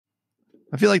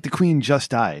I feel like the queen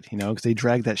just died, because they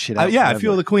dragged that shit out. Yeah, I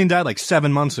feel the queen died like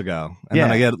 7 months ago. And then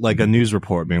I get like a news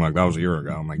report being like, that was a year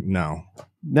ago. I'm like, no.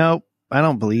 Nope, I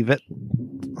don't believe it.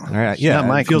 All right.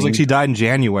 Yeah, it feels like she died in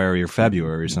January or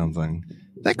February or something.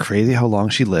 Isn't that crazy how long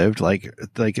she lived? Like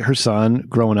her son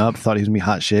growing up thought he was going to be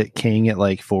hot shit, king at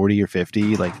like 40 or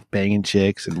 50, like banging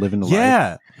chicks and living the life.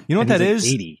 Yeah. You know what that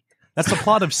is? 80. That's the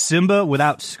plot of Simba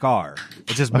without Scar.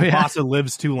 It's just Mufasa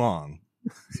lives too long.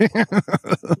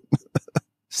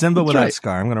 Simba without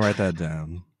Scar. I'm going to write that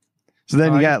down. So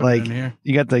then you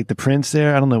got the prince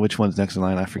there. I don't know which one's next in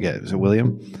line. I forget. Is it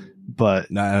William? But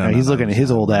he's looking at his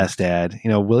old ass dad.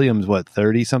 William's what,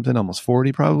 30 something, almost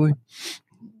 40 probably.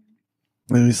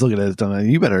 And he's looking at his done.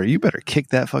 You better kick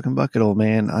that fucking bucket, old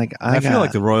man. I feel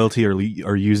like the royalty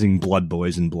are using blood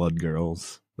boys and blood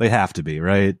girls. They have to be,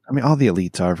 right? I mean, all the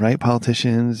elites are, right?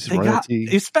 Politicians, royalty.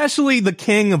 Especially the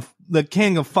king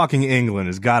of fucking England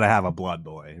has got to have a blood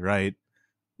boy, right?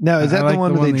 No, is that the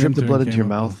one where they drip the blood into your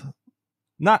mouth?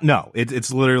 No.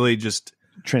 It's literally just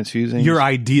transfusing. Your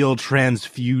ideal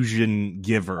transfusion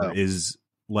giver is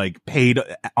like paid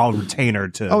a retainer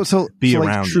to be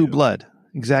around. Like True Blood.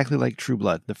 Exactly like True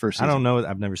Blood, the first season. I don't know.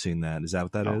 I've never seen that. Is that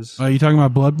what that is? Are you talking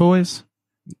about Blood Boys?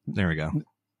 There we go.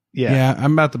 Yeah,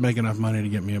 I'm about to make enough money to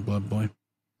get me a Blood Boy.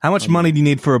 How much money do you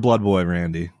need for a Blood Boy,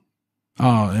 Randy?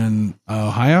 Oh, in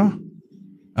Ohio?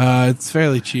 It's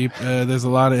fairly cheap. There's a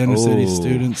lot of inner city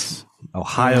students who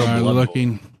are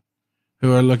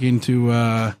looking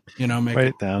to make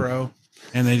it pro,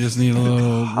 and they just need a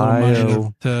little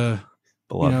money to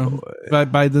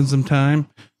buy them some time.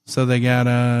 So they got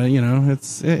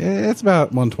it's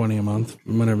about $120 a month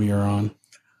whenever you're on.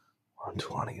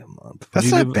 $120 a month.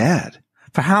 That's not bad.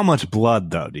 For how much blood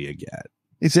though do you get?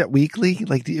 Is that weekly?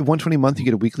 Like $120 a month, you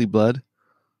get a weekly blood?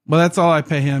 Well, that's all I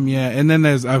pay him. Yeah, and then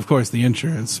there's of course the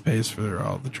insurance pays for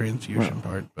all the transfusion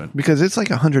part, but because it's like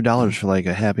 $100 for like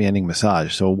a happy ending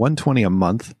massage. So $120 a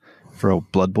month for a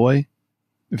blood boy,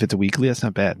 if it's a weekly, that's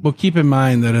not bad. Well, keep in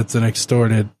mind that it's an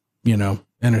extorted,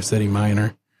 inner city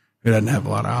minor who doesn't have a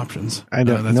lot of options. I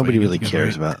know nobody really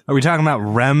cares about. Are we talking about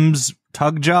Rem's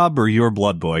tug job or your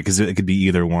blood boy? Because it could be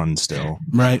either one still.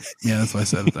 Right. Yeah, that's why I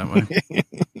said it that way.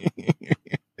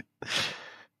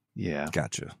 Yeah.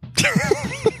 Gotcha.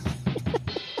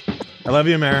 I love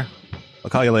you, Mara. I'll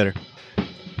call you later.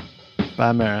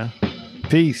 Bye, Mara.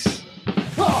 Peace.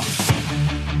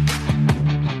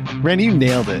 Randy, you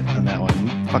nailed it on that one.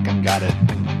 You fucking got it.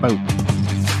 Boom.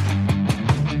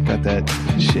 Got that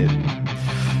shit.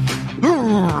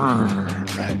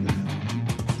 Right.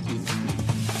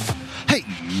 Hey,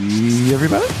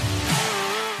 everybody.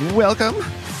 Welcome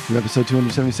to episode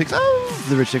 276 of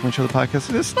the Rich Dickman Show, the podcast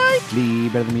that is slightly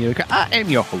better than mediocre. I am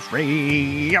your host,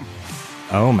 Ray.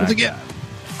 Oh, my God.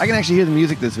 I can actually hear the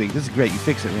music this week. This is great. You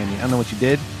fixed it, Randy. I don't know what you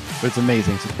did, but it's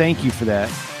amazing. So thank you for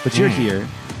that. But you're here.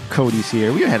 Cody's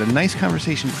here. We had a nice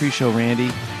conversation pre-show, Randy.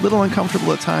 A little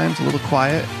uncomfortable at times, a little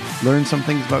quiet. Learned some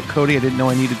things about Cody I didn't know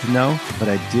I needed to know, but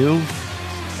I do.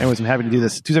 Anyways, I'm happy to do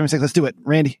this. 276, let's do it.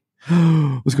 Randy,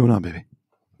 what's going on, baby?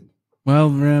 Well,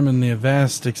 Rem, in the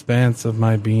vast expanse of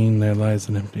my being, there lies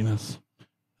an emptiness.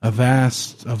 A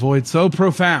void so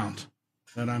profound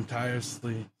that I'm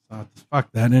tirelessly thought,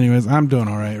 fuck that. Anyways, I'm doing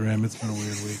all right, Rem. It's been a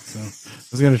weird week, so I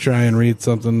was going to try and read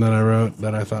something that I wrote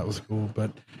that I thought was cool,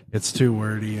 but it's too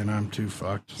wordy and I'm too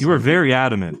fucked. You were very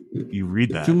adamant. You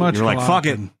read that. Too much. You're like, fuck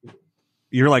it.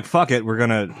 You're like, fuck it.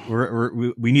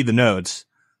 We need the notes.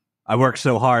 I worked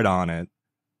so hard on it.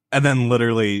 And then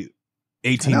literally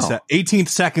 18th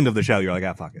second of the show, you're like,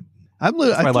 ah, fuck it. I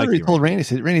literally told Randy,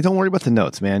 said, Randy, don't worry about the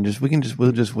notes, man.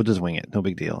 We'll just wing it. No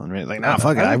big deal. And Randy's like, nah,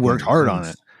 fuck it. I worked hard on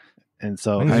it. And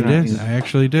so I did. I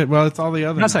actually did. Well, it's all the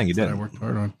other. I'm not saying you did. I worked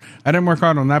hard on. I didn't work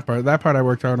hard on that part. That part I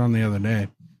worked hard on the other day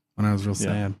when I was real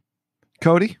sad.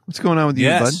 Cody, what's going on with you,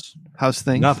 bud? How's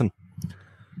things? Nothing.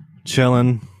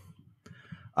 Chilling.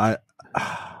 It's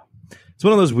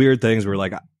one of those weird things where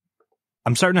like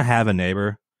I'm starting to have a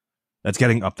neighbor that's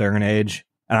getting up there in age,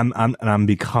 and I'm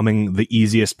becoming the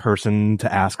easiest person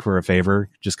to ask for a favor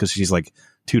just because she's like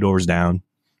 2 doors down.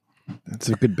 That's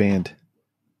a good band.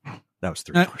 That was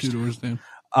 3 doors. 2 doors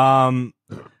down.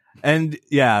 And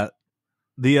yeah,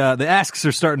 the asks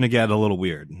are starting to get a little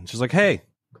weird. She's like, "Hey,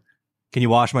 can you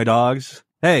wash my dogs?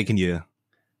 Hey, can you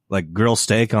like grill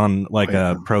steak on like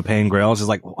a propane grill?" She's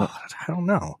like, well, "I don't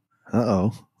know."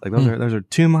 Uh-oh. Like those are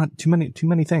too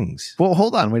many things. Well,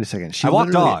 hold on, wait a second. I walk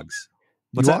dogs.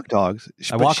 You walk dogs.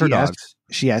 I walk her dogs.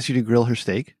 She asked you to grill her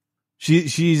steak?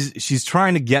 She's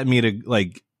trying to get me to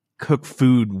like cook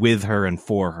food with her and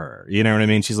for her. You know what I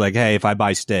mean? She's like, "Hey, if I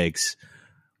buy steaks,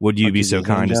 would you be so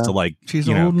kind as to like, she's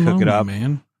cook it up?"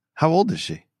 Man. How old is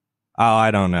she? Oh,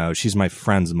 I don't know. She's my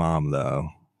friend's mom, though.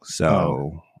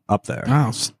 So up there.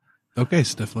 Oh, okay,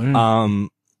 Stifler.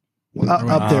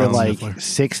 Up there like Stifler.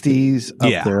 60s. Up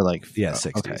Yeah. there like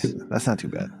 60s. Okay, that's not too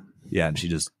bad. Yeah, and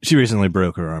she recently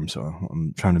broke her arm, so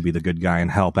I'm trying to be the good guy and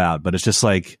help out. But it's just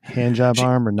like hand job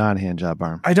arm or non-hand job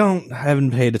arm. I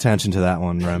haven't paid attention to that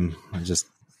one, Rem. I just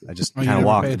kind of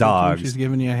walk the dogs. She's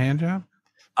giving you a hand job.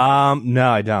 No,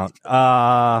 I don't.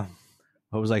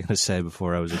 What was I going to say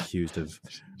before I was accused of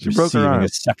She broke her arm. a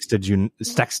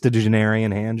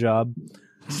sextagenarian hand job?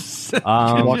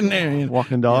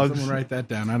 Walking dogs. Someone write that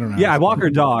down. I don't know. Yeah, I walk her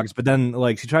dogs, but then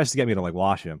like she tries to get me to like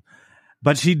wash him,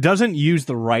 but she doesn't use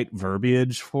the right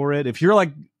verbiage for it. If you're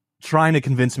like trying to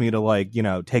convince me to like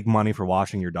take money for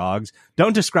washing your dogs,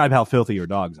 don't describe how filthy your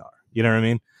dogs are. You know what I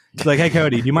mean? It's like, hey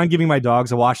Cody, do you mind giving my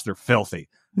dogs a wash? They're filthy.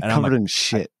 And Covered in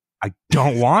shit. I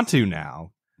don't want to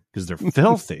now because they're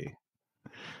filthy.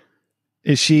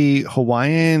 Is she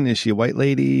Hawaiian? Is she a white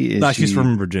lady? No, she's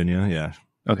from Virginia. Yeah.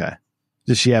 Okay.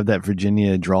 Does she have that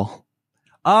Virginia drawl?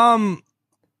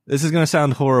 This is going to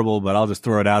sound horrible, but I'll just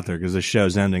throw it out there because the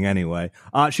show's ending anyway.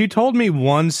 She told me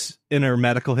once in her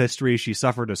medical history she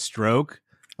suffered a stroke.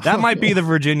 That might be the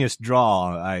Virginia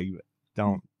drawl. I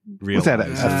don't realize.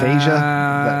 What's that?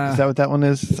 Aphasia? Is that what that one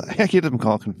is? I get them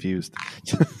all confused.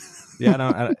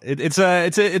 Yeah, it's a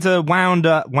it's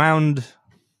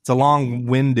a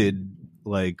long-winded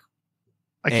like.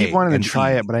 I keep wanting to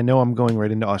try it, but I know I'm going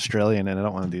right into Australian, and I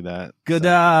don't want to do that. Good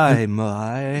eye,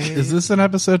 my. Is this an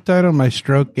episode title? My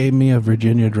stroke gave me a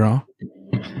Virginia draw.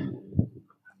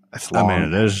 That's long. I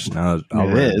mean, it is. No,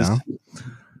 it is.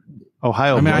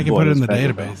 Ohio. I mean, I can put it in the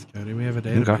better, database, Cody. We have a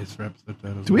database for episode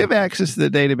titles. Do we have access to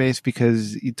the database?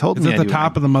 Because you told me it's at the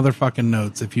top of the motherfucking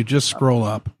notes. If you just scroll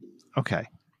up. Okay.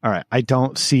 All right. I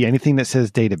don't see anything that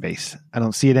says database. I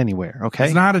don't see it anywhere. Okay.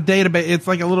 It's not a database. It's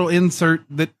like a little insert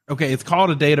that, okay, it's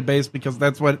called a database because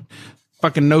that's what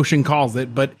fucking Notion calls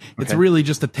it, but it's really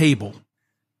just a table.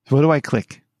 So what do I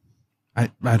click? I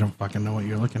don't fucking know what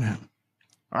you're looking at.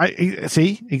 I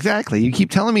see. Exactly. You keep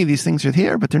telling me these things are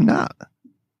here, but they're not.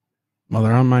 Well,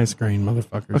 they're on my screen,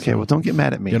 motherfucker. Okay. Well, don't get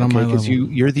mad at me. Get on my Because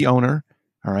level. you're the owner.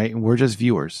 All right. And we're just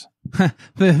viewers.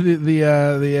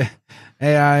 The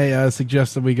AI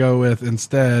suggested we go with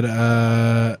instead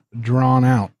drawn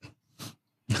out.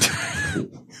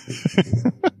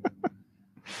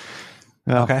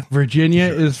 Okay. Virginia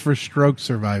is for stroke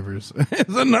survivors.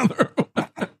 It's another one.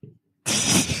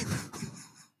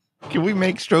 Can we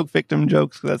make stroke victim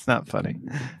jokes? That's not funny.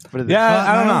 Yeah,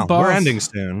 I don't know. boss. We're ending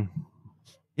soon.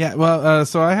 Yeah, well,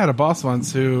 so I had a boss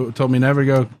once who told me never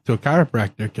go to a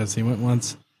chiropractor because he went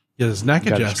once, get his neck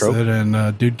Got a stroke? adjusted,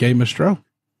 and dude gave him a stroke.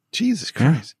 Jesus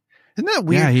Christ. Isn't that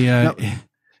weird? Yeah,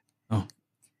 No.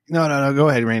 Go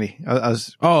ahead, Randy.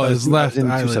 his left in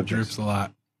two eyelid subjects. droops a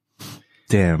lot.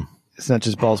 Damn. It's not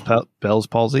just Bell's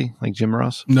palsy, like Jim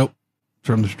Ross. Nope,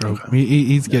 from the stroke. Okay.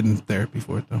 He's getting therapy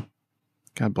for it though.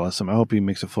 God bless him. I hope he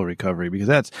makes a full recovery because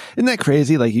isn't that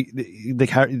crazy? Like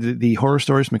the horror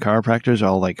stories from the chiropractors are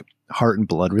all like heart and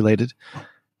blood related.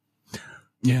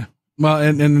 Yeah. Well,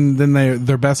 and then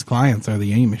their best clients are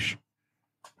the Amish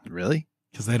Really?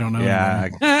 because they don't know. Yeah.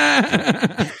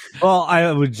 Well, I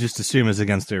would just assume it's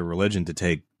against their religion to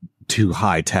take too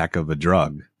high tech of a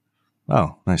drug.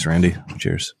 Oh, nice, Randy.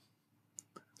 Cheers.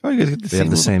 Oh, you guys get They have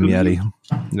the same Yeti.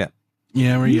 Yeah.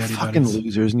 Yeah, we're You Yeti fucking buddies.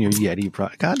 losers in your Yeti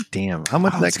product. God damn. How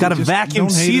much It's got a vacuum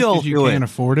Don't hate us seal 'cause you to can't it.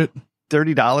 afford it.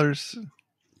 $30?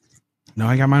 No,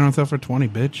 I got mine on sale for 20,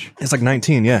 bitch. It's like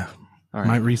 19, yeah. All right.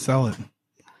 Might resell it.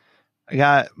 I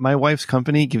got my wife's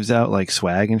company gives out like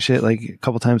swag and shit like a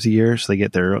couple times a year. So they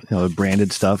get their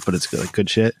branded stuff, but it's good, like good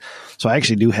shit. So I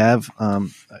actually do have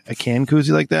a can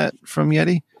koozie like that from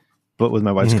Yeti, but with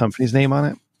my wife's company's name on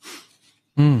it.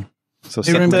 Hmm. So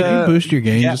Hey, Rim, could you boost your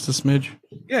game yeah. just a smidge?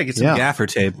 Yeah, get some gaffer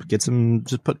tape. Get some,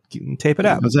 tape it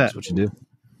out. What's that? That's what you do.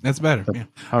 That's better. Yeah.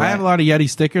 All I have right. a lot of Yeti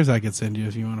stickers I could send you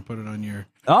if you want to put it on your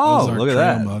Oh, Ozark look at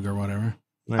Trail that. mug or whatever.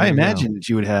 There I you go. imagine that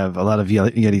you would have a lot of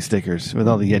Yeti stickers with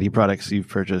all the Yeti products you've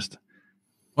purchased.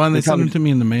 Well, and they They send them probably- to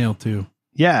me in the mail too.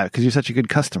 Yeah, because you're such a good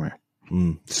customer.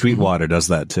 Sweetwater does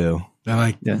that too. I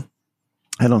like. Yeah.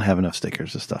 I don't have enough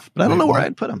stickers and stuff, but I don't know where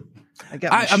I'd put them.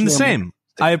 I'm the same.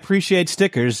 I appreciate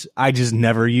stickers. I just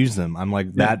never use them. I'm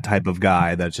like that type of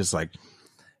guy that's just like,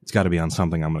 it's got to be on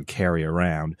something I'm going to carry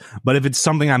around. But if it's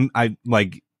something I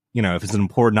like, if it's an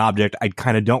important object, I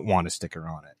kind of don't want a sticker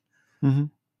on it. Mm-hmm.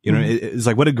 It's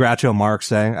like, what did Groucho Marx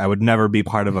say? I would never be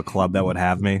part of a club that would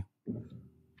have me.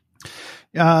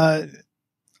 I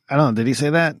don't know. Did he say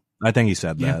that? I think he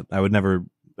said that. I would never,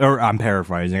 or I'm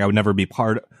paraphrasing, I would never be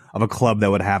part of a club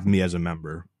that would have me as a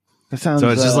member. That sounds. So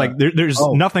it's just like there's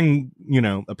oh. nothing,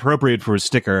 appropriate for a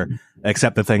sticker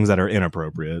except the things that are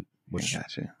inappropriate. Which,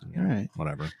 gotcha. All right.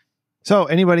 Whatever. So,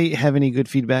 anybody have any good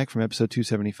feedback from episode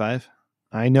 275?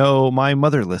 I know my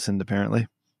mother listened, apparently.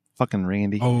 Fucking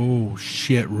Randy. Oh,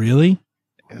 shit. Really?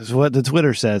 Is what the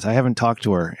Twitter says. I haven't talked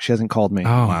to her. She hasn't called me.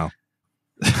 Oh, wow.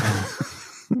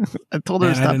 I told her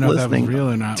to stop I didn't know listening. If that was real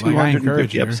or not.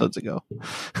 250 episodes ago.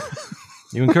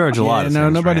 You encourage a lot of no,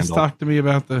 things, nobody's Randall. talked to me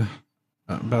about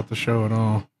the show at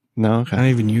all. No? Okay. Not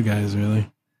even you guys,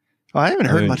 really. Oh, I haven't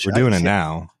heard much. We're doing it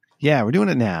now. Yeah, we're doing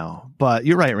it now. But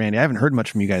you're right, Randy. I haven't heard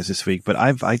much from you guys this week, but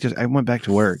I went back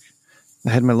to work. I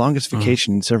had my longest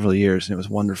vacation in several years, and it was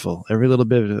wonderful. Every little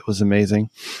bit of it was amazing.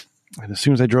 And as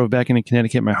soon as I drove back into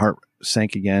Connecticut, my heart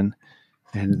sank again.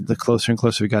 And the closer and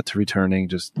closer we got to returning,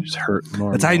 just hurt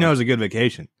more. That's how you know it's a good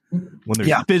vacation. When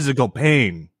there's physical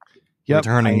pain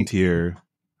returning to your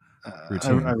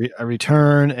routine. I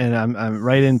return, and I'm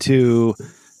right into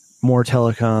more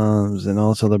telecoms and all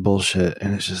this other bullshit.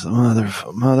 And it's just,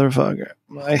 motherfucker.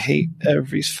 I hate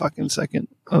every fucking second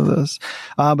of this.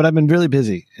 But I've been really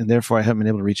busy, and therefore I haven't been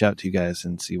able to reach out to you guys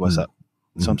and see what's up.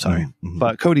 So I'm sorry.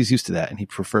 But Cody's used to that, and he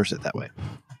prefers it that way.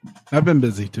 I've been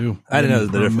busy, too. I didn't know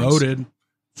the promoted.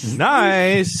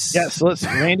 Nice. Yeah, so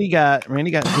Randy got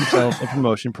himself a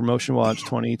promotion. Promotion Watch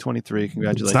 2023.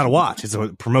 Congratulations. It's not a watch. It's a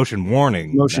promotion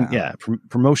warning.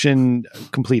 Promotion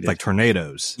completed. It's like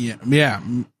tornadoes.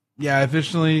 Yeah, I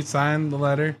officially signed the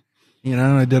letter.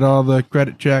 I did all the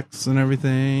credit checks and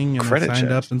everything. And I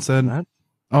signed up and said, what?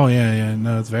 Oh, yeah.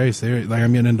 No, it's very serious. Like,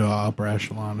 I'm getting into an upper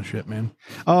echelon of shit, man.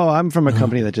 Oh, I'm from a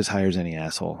company that just hires any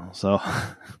asshole. So,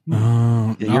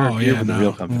 you're the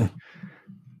real company.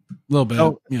 A little bit,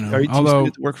 Are you although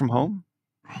to work from home?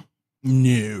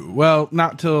 No, well,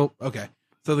 not till okay.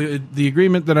 So the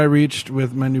agreement that I reached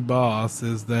with my new boss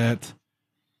is that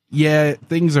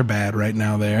things are bad right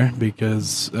now there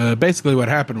because basically what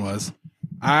happened was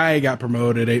I got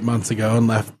promoted 8 months ago and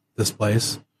left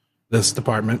this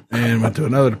department, and went to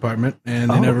another department,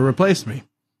 and they never replaced me.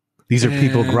 These are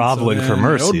people groveling for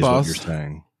mercy, is what you're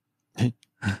saying.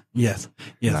 Yes,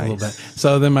 nice. A little bit.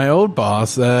 So then my old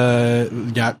boss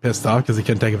got pissed off because he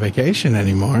couldn't take a vacation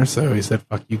anymore. So he said,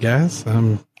 "Fuck you guys."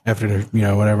 After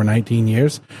 19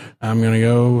 years, I'm gonna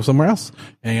go somewhere else,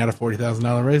 and he got a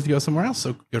 $40,000 raise to go somewhere else.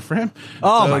 So good for him.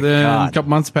 Oh so my then god! A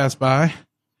couple months passed by,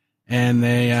 and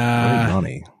they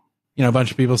money. A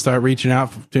bunch of people start reaching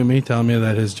out to me, telling me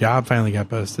that his job finally got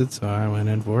posted. So I went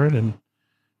in for it, and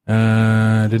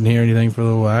didn't hear anything for a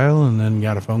little while, and then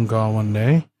got a phone call one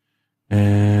day.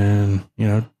 And,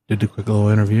 did a quick little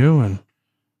interview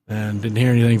and didn't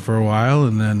hear anything for a while.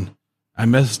 And then I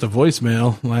missed a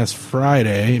voicemail last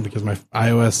Friday because my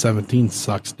iOS 17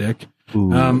 sucks dick.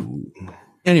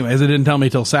 Anyways, it didn't tell me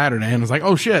till Saturday, and I was like,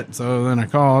 oh shit. So then I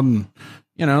called and,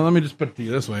 let me just put it to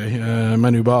you this way.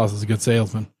 My new boss is a good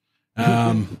salesman.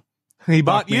 He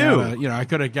bought you. I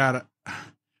could have got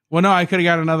I could have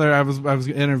got another. I was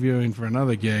interviewing for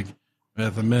another gig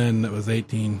with a man that was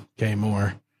 18K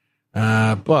more.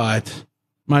 But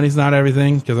money's not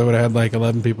everything, because I would have had like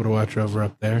 11 people to watch over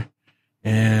up there,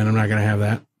 and I'm not going to have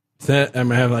that. So I'm going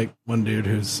to have like one dude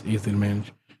who's easy to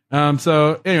manage.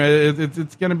 So anyway,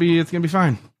 it's going to be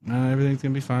fine. Everything's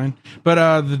going to be fine.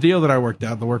 But, the deal that I worked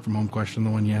out, the work from home question, the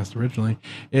one you asked originally,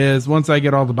 is once I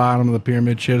get all the bottom of the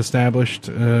pyramid shit established,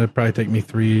 probably take me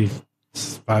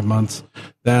 3-5 months,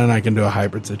 then I can do a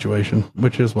hybrid situation,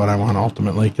 which is what I want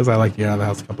ultimately, because I like to get out of the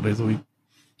house a couple days a week.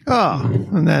 Oh,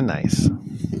 isn't that nice?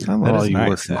 I love all you nice,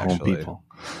 work from home people.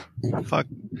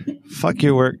 Fuck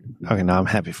your work. Okay, no, I'm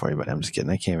happy for you, but I'm just kidding.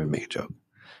 I can't even make a joke.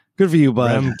 Good for you,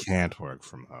 bud. Rem can't work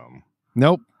from home.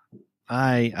 Nope.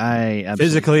 I absolutely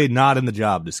Physically not in the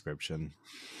job description.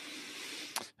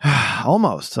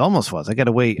 almost was. I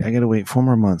gotta wait 4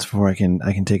 more months before I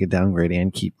can take a downgrade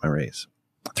and keep my raise.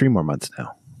 3 more months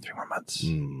now. 3 more months.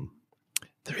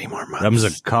 3 more months. Rem's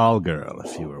a call girl,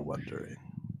 if you were wondering.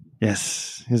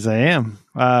 Yes, I am.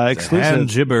 Exclusive. Hand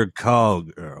jibber call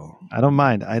girl. I don't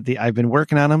mind. I've been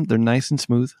working on them. They're nice and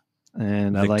smooth,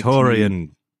 and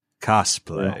Victorian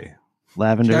cosplay.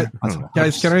 Lavender.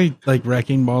 Guys, can I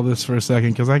wrecking ball this for a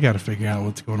second? Because I got to figure out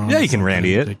what's going on. Yeah, you can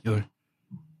Randy it.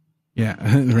 Yeah,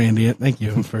 Randy it. Thank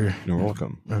you for. You're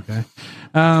welcome. Okay.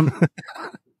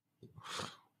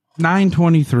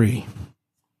 9/23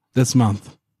 this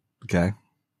month. Okay.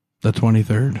 The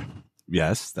 23rd.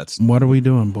 Yes, that's. What are we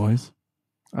doing, boys?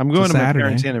 I'm going to my Saturday.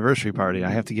 parents' anniversary party.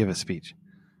 I have to give a speech.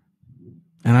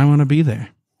 And I want to be there.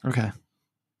 Okay.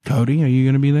 Cody, are you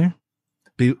going to be there?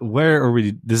 Where are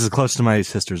we? This is close to my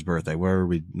sister's birthday. Where are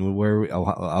we?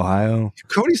 Ohio?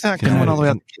 Cody's not coming all the way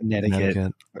out to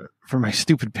Connecticut for my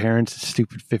stupid parents'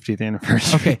 stupid 50th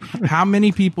anniversary. Okay, how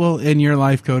many people in your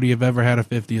life, Cody, have ever had a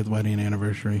 50th wedding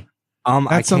anniversary?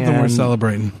 That's something we're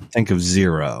celebrating. Think of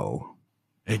zero.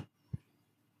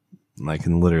 I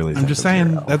can literally. I'm just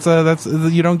saying that's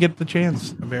you don't get the chance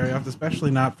very often,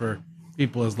 especially not for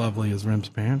people as lovely as Rim's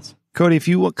parents. Cody, if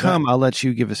you will come, I'll let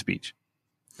you give a speech.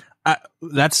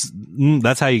 That's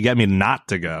how you get me not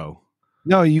to go.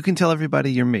 No, you can tell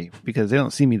everybody you're me because they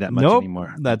don't see me that much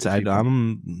anymore.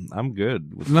 I'm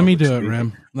good. Let me do it,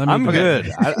 Rim. I'm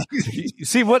good.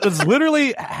 See what is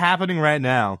literally happening right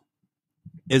now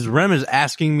is Rem is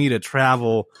asking me to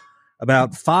travel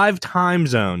about 5 time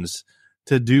zones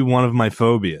to do one of my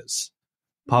phobias,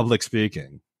 public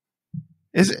speaking.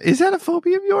 Is that a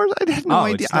phobia of yours? I had no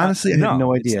idea. Honestly, I had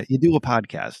no idea. You do a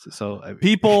podcast, so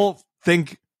people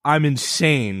think I'm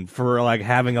insane for like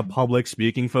having a public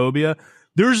speaking phobia.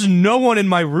 There's no one in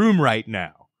my room right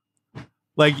now.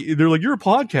 Like they're like, you're a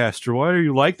podcaster. Why are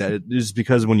you like that? It is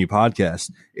because when you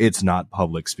podcast, it's not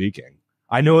public speaking.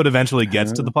 I know it eventually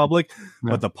gets to the public,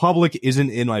 but the public isn't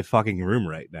in my fucking room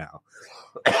right now.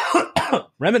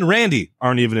 Rem and Randy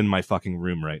aren't even in my fucking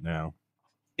room right now.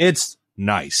 It's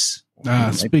nice.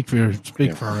 Speak for Rem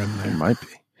there. It might be.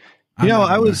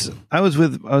 I was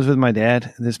with my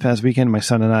dad this past weekend. My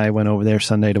son and I went over there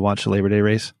Sunday to watch the Labor Day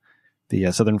race,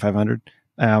 the Southern 500.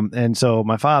 And so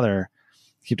my father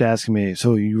kept asking me,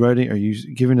 "So you ready? Are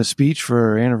you giving a speech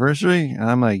for our anniversary?" And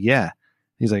I'm like, "Yeah."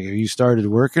 He's like, "Have you started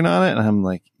working on it?" And I'm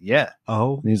like, "Yeah."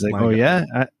 Oh, and he's like, "Oh, God. Yeah."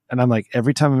 And I'm like,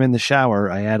 every time I'm in the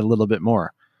shower, I add a little bit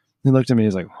more. He looked at me.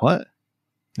 He's like, "What?"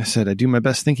 I said, "I do my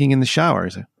best thinking in the shower."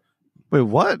 He's like, "Wait,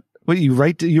 what? What you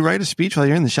write a speech while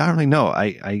you're in the shower?" I'm like, "No,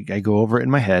 I go over it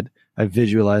in my head. I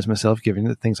visualize myself giving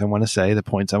the things I want to say, the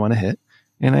points I want to hit,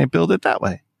 and I build it that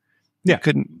way." Yeah,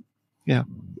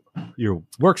 You're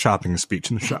workshopping a speech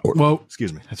in the shower. Well,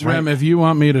 excuse me. That's Rem, if you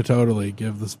want me to totally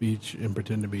give the speech and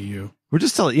pretend to be you, we're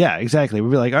just telling. Yeah, exactly.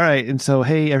 We'll be like, all right, and so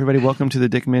hey, everybody, welcome to the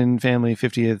Dickman family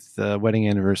 50th wedding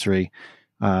anniversary.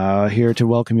 Here to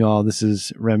welcome you all. This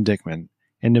is Rem Dickman,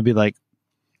 and they'll be like,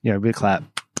 we clap.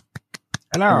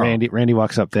 Hello. And Randy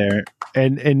walks up there,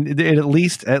 and at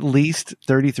least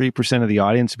 33% of the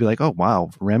audience will be like, "Oh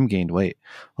wow, Rem gained weight.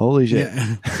 Holy shit!"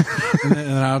 Yeah.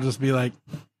 and I'll just be like,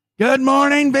 "Good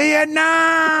morning,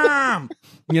 Vietnam."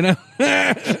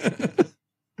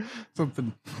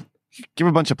 Something. Give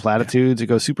a bunch of platitudes. It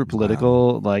goes super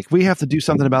political. Wow. Like, we have to do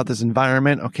something about this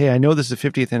environment. Okay, I know this is a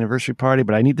 50th anniversary party,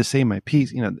 but I need to say my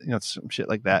piece. Some shit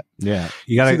like that. Yeah,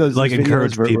 you gotta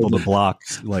encourage people to block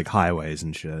like highways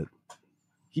and shit.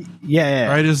 Yeah.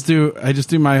 Or I just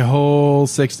do my whole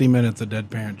 60 minutes of dead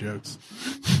parent jokes.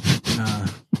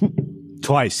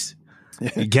 Twice.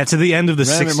 You get to the end of the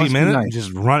 60 minutes and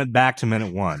just run it back to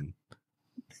minute 1.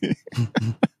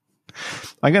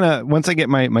 Once I get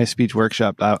my speech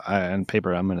workshop out on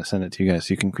paper, I'm gonna send it to you guys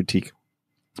so you can critique.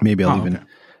 Maybe I'll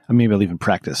even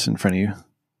practice in front of you.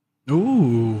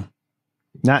 Ooh.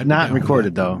 Not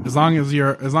recorded though. As long as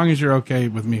you're okay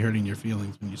with me hurting your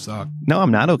feelings when you suck. No, I'm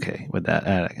not okay with that.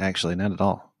 Actually, not at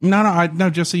all. No.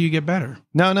 Just so you get better.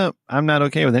 No, I'm not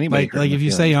okay with anybody. Like if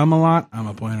you say a lot, I'm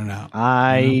gonna point it out.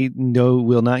 I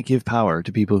will not give power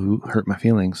to people who hurt my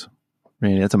feelings.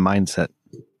 Randy, that's a mindset.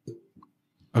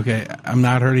 Okay, I'm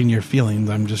not hurting your feelings.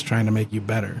 I'm just trying to make you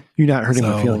better. You're not hurting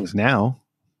my feelings now,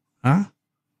 huh?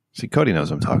 See, Cody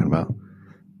knows what I'm talking about.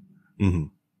 Mm-hmm.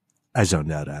 I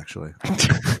zoned out, actually.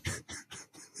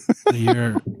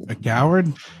 You're a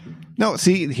coward? No,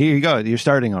 see, here you go. You're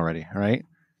starting already, all right?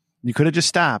 You could have just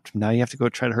stopped. Now you have to go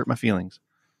try to hurt my feelings.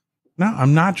 No,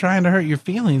 I'm not trying to hurt your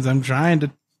feelings. I'm trying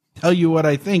to tell you what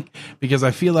I think, because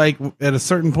I feel like at a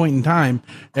certain point in time,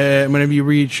 whenever you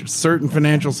reach certain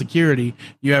financial security,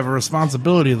 you have a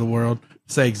responsibility to the world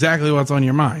to say exactly what's on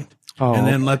your mind and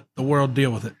then let the world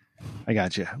deal with it. I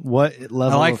got you. What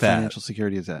level of financial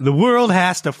security is that? The world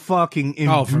has to fucking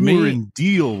endure and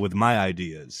deal with my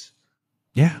ideas.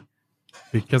 Yeah,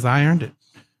 because I earned it.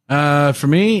 For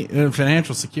me,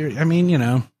 financial security, I mean,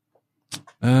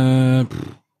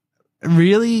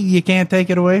 really, you can't take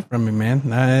it away from me,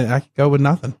 man. I could go with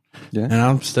nothing. Yeah. And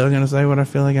I'm still going to say what I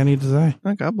feel like I need to say.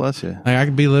 Oh, God bless you. Like, I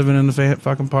could be living in the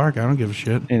fucking park. I don't give a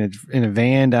shit. In a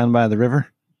van down by the river?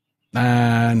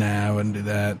 Nah, I wouldn't do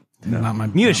that. No. Not my.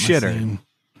 Need a shitter.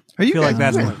 I feel like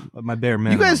that's my bare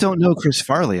minimum. You guys don't know Chris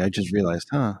Farley, I just realized,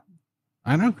 huh?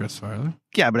 I know Chris Farley.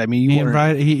 Yeah, but I mean,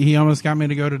 he almost got me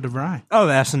to go to DeVry. Oh,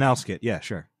 the SNL skit. Yeah,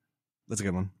 sure. That's a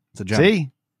good one. It's a joke.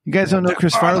 See? You guys don't know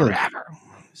Chris Farley.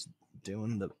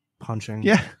 Doing the punching.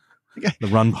 Yeah. The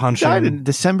run punching. Died in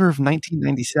December of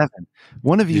 1997.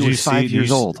 One of you was 5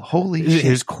 years old. Holy shit.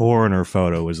 His coroner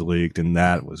photo was leaked, and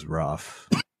that was rough.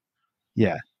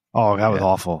 Yeah. Oh, that was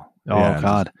awful. Oh, Yeah,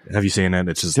 God. Have you seen it?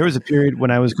 It's just There was a period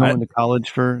when I was going to college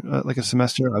for like a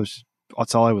semester.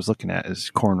 That's all I was looking at is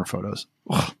coroner photos.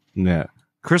 Yeah.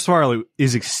 Chris Farley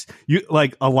is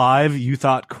like alive. You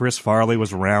thought Chris Farley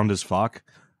was round as fuck,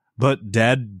 but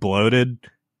dead, bloated.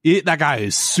 That guy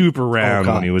is super round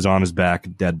when he was on his back,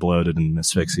 dead, bloated, and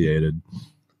asphyxiated.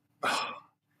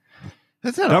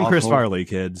 That's not Dumb awful. Chris Farley,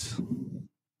 kids.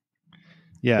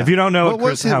 Yeah. If you don't know what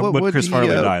Chris what Farley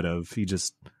died of, he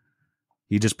just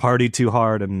partied too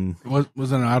hard and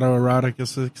Was it an autoerotic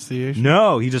asphyxiation?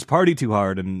 no, he just partied too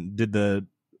hard and did the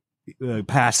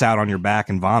pass out on your back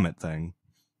and vomit thing.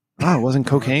 Oh, it wasn't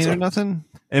cocaine or nothing?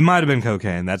 It might have been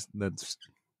cocaine. That's.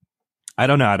 I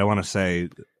don't know. I don't want to say.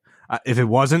 If it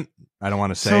wasn't, I don't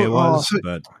want to say it was.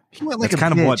 But he went like that's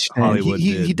kind of what Hollywood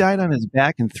did. He died on his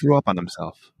back and threw up on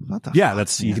himself. What the fuck,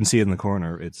 that's you can see it in the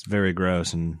corner. It's very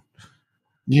gross and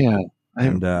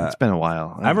it's been a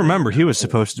while. I remember he was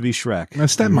supposed to be Shrek. My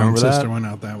stepmom's Remember that? sister went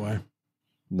out that way.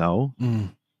 No.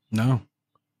 No.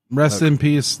 Rest in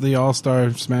peace, the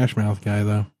all-star Smash Mouth guy,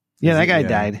 though. Yeah, that guy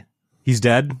died. He's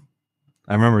dead?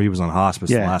 I remember he was on hospice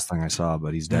the Yeah. last thing I saw,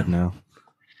 but he's dead now.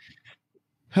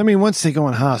 I mean, once they go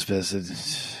on hospice,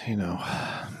 it's,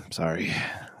 sorry.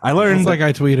 I learned, It's like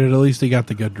I tweeted, at least he got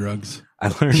the good drugs.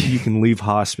 I learned you can leave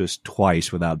hospice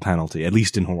twice without penalty, at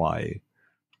least in Hawaii.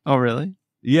 Oh, really?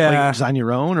 Yeah. Like, it's on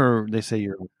your own, or they say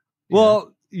you're...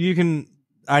 Well, you can...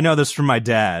 I know this from my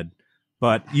dad,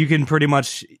 but you can pretty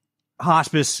much...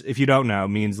 Hospice, if you don't know,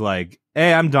 means like,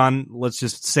 hey, I'm done. Let's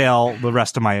just sail the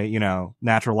rest of my,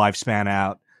 natural lifespan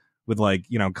out with like,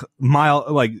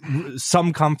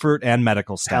 some comfort and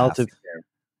medical staff. Palliative care.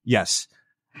 Yes.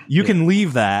 You can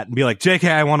leave that and be like, JK,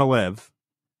 I want to live.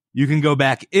 You can go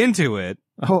back into it.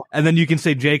 Oh. And then you can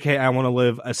say, JK, I want to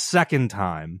live a second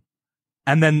time.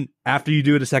 And then after you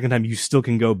do it a second time, you still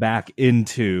can go back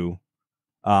into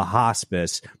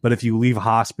hospice. But if you leave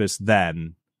hospice,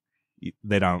 then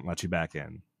they don't let you back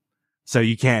in. So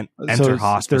you can't enter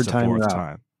hospice a fourth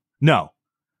time. No.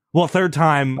 Well, third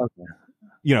time,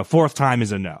 fourth time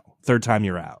is a no. Third time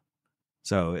you're out.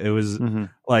 So it was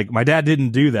like, my dad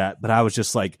didn't do that, but I was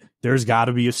just like, there's got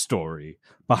to be a story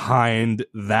behind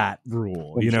that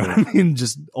rule. You know what I mean?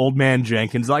 Just old man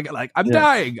Jenkins, like I'm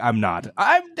dying. I'm not.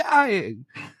 I'm dying.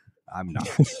 I'm not.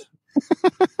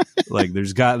 Like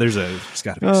there's got to be a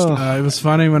story. It was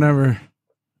funny whenever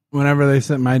they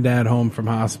sent my dad home from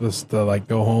hospice to like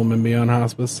go home and be on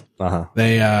hospice.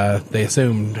 They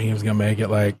assumed he was gonna make it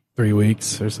like 3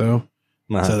 weeks or so.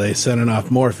 So they sent enough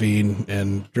morphine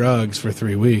and drugs for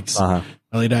 3 weeks. Well,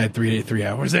 he died 3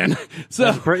 hours in.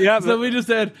 So we just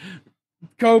had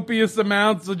copious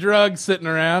amounts of drugs sitting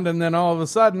around, and then all of a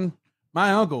sudden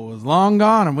my uncle was long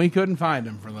gone and we couldn't find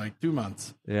him for like 2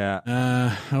 months.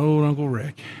 Yeah. Old Uncle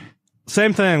Rick.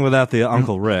 Same thing without the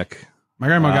Uncle Rick. My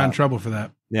grandma got in trouble for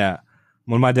that. Yeah.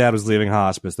 When my dad was leaving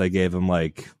hospice, they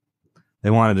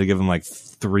wanted to give him like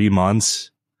 3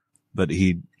 months, but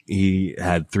he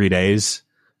had 3 days.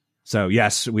 So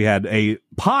yes, we had a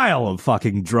pile of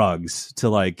fucking drugs to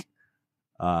like,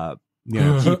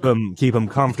 keep him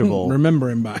comfortable. Remember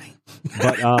him by.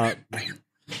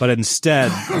 But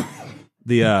instead,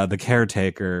 the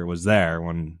caretaker was there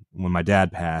when my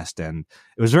dad passed, and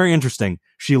it was very interesting.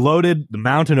 She loaded the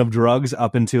mountain of drugs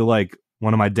up into like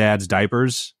one of my dad's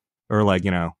diapers, or like,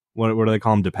 what do they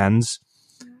call them? Depends.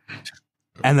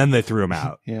 And then they threw him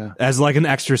out. Yeah. As like an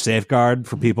extra safeguard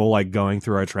for people like going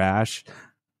through our trash.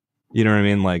 You know what I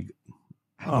mean? Like,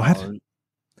 what?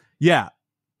 Yeah.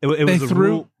 It was a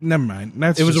rule. Never mind.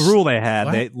 It was a rule they had.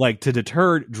 What? They like to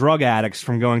deter drug addicts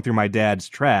from going through my dad's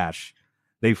trash.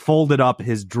 They folded up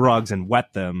his drugs and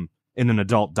wet them in an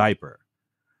adult diaper.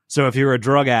 So if you're a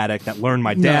drug addict that learned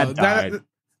my dad died,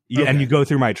 and you go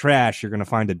through my trash, you're going to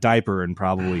find a diaper and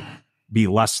probably be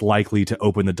less likely to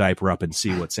open the diaper up and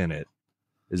see what's in it.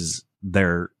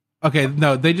 Okay,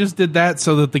 no, they just did that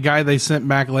so that the guy they sent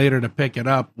back later to pick it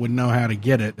up would know how to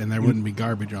get it, and there wouldn't be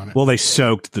garbage on it. Well, they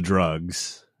soaked the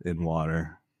drugs in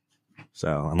water.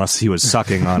 So unless he was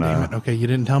sucking on Okay, you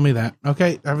didn't tell me that.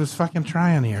 Okay, I was fucking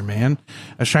trying here, man.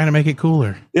 I was trying to make it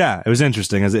cooler. Yeah, it was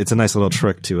interesting. It's a nice little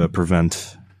trick to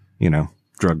prevent,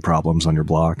 drug problems on your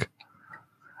block.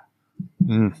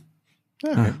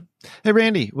 Okay. Hey,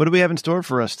 Randy, what do we have in store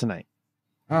for us tonight?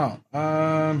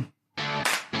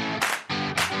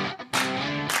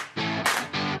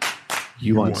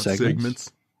 You want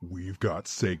segments? We've got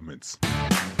segments.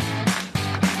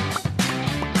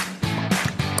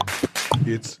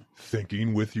 It's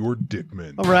Thinking with Your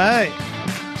Dickman. All right.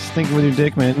 Just thinking with your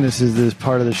Dickman. This is this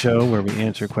part of the show where we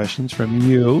answer questions from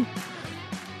you.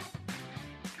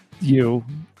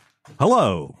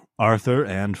 Hello, Arthur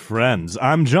and friends.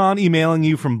 I'm John, emailing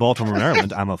you from Baltimore,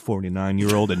 Maryland. I'm a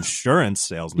 49-year-old insurance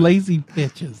salesman. Lazy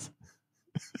bitches.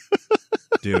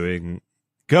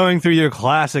 Going through your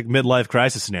classic midlife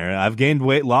crisis scenario. I've gained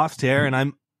weight, lost hair, and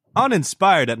I'm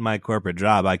uninspired at my corporate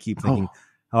job. I keep thinking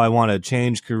how I want to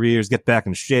change careers, get back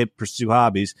in shape, pursue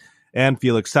hobbies, and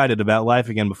feel excited about life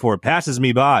again before it passes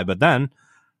me by. But then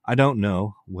I don't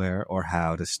know where or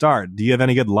how to start. Do you have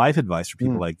any good life advice for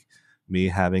people like me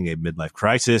having a midlife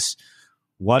crisis?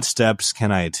 What steps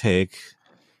can I take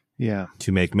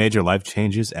to make major life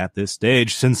changes at this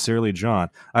stage? Sincerely, John.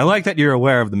 I like that you're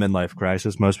aware of the midlife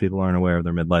crisis. Most people aren't aware of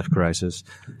their midlife crisis.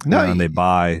 And they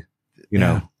buy,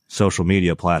 social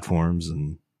media platforms,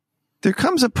 and there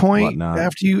comes a point whatnot.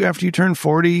 after you turn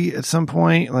 40, at some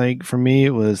point, like for me,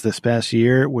 it was this past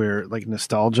year where like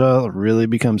nostalgia really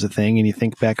becomes a thing, and you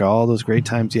think back all those great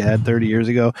times you had 30 years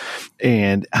ago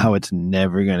and how it's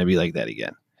never going to be like that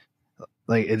again.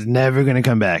 Like it's never going to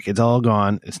come back. It's all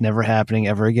gone. It's never happening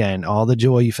ever again. All the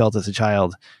joy you felt as a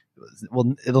child,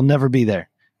 well, it'll never be there.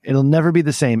 It'll never be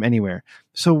the same anywhere.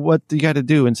 So what you got to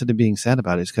do instead of being sad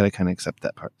about it is got to kind of accept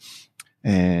that part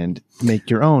and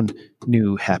make your own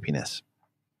new happiness.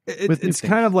 It's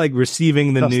kind of like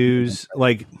receiving the news.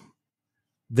 Like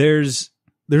there's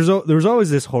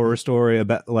always this horror story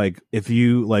about like if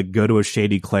you like go to a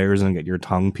Shady Claire's and get your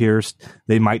tongue pierced,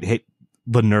 they might hit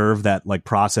the nerve that like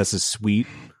processes sweet,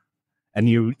 and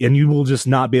you will just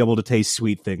not be able to taste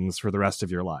sweet things for the rest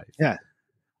of your life. Yeah.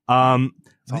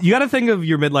 You got to think of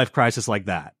your midlife crisis like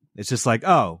that. It's just like,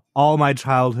 oh, all my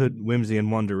childhood whimsy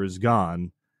and wonder is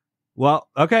gone. Well,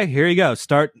 okay, here you go.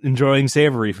 Start enjoying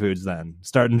savory foods then.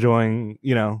 Start enjoying,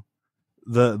 the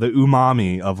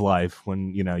umami of life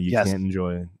when, you can't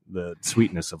enjoy the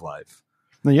sweetness of life.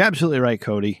 No, you're absolutely right,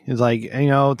 Cody. It's like,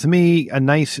 to me, a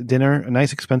nice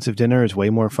expensive dinner is way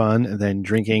more fun than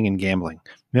drinking and gambling.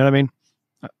 You know what I mean?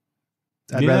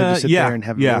 I'd rather just sit there and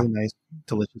have a really nice,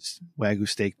 delicious Wagyu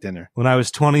steak dinner. When I was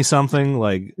 20-something,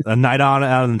 like a night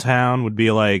out in town would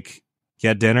be like,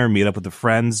 get dinner, meet up with the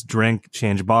friends, drink,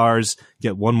 change bars,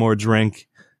 get one more drink,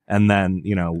 and then,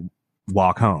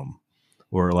 walk home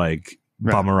or like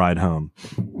bum a ride home.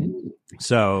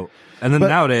 So, and then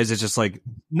nowadays it's just like,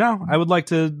 no, I would like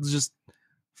to just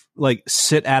like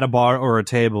sit at a bar or a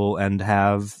table and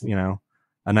have,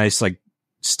 a nice like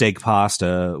steak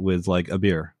pasta with like a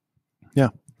beer. Yeah.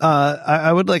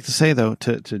 I would like to say though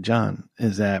to John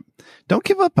is that don't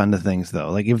give up on the things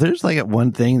though. Like if there's like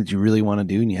one thing that you really want to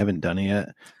do and you haven't done it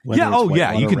yet.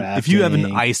 You can if you have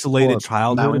an isolated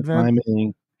childhood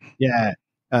event.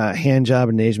 Hand job,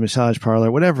 an Asian massage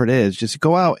parlor, whatever it is, just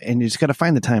go out and you just got to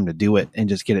find the time to do it and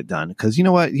just get it done. Because you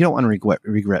know what, you don't want to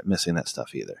regret missing that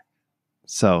stuff either.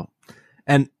 So,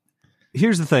 and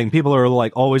here's the thing: people are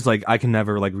like always like, I can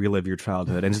never like relive your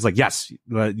childhood, and it's like, yes,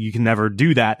 you can never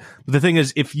do that. But the thing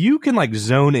is, if you can like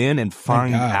zone in and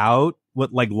find out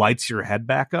what like lights your head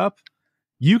back up,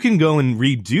 you can go and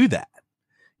redo that.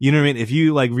 You know what I mean? If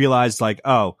you like realize like,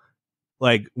 oh,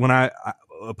 like when a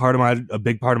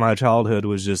big part of my childhood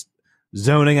was just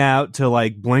zoning out to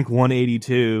like Blink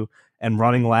 182 and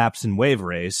running laps in Wave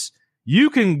Race.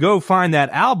 You can go find that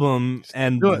album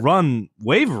and run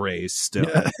Wave Race still.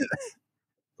 Yeah.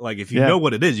 Like if you know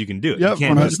what it is, you can do it. Yep, you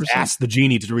can't 100%. Just ask the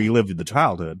genie to relive the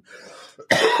childhood.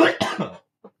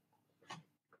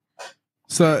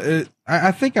 So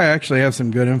I think I actually have some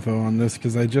good info on this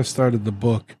because I just started the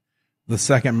book, The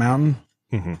Second Mountain.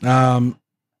 Mm-hmm.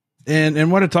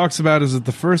 And what it talks about is that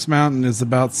the first mountain is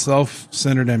about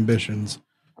self-centered ambitions,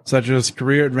 such as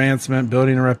career advancement,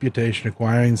 building a reputation,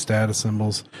 acquiring status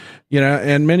symbols,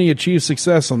 and many achieve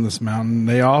success on this mountain.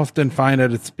 They often find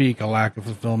at its peak a lack of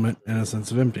fulfillment and a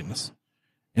sense of emptiness.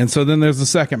 And so then there's the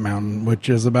second mountain, which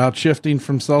is about shifting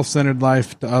from self-centered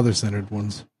life to other-centered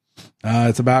ones.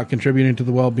 It's about contributing to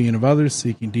the well-being of others,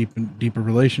 seeking deeper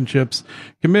relationships,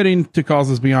 committing to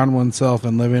causes beyond oneself,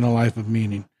 and living a life of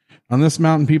meaning. On this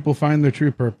mountain, people find their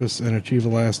true purpose and achieve a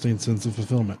lasting sense of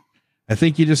fulfillment. I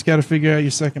think you just got to figure out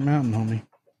your second mountain, homie.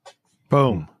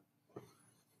 Boom.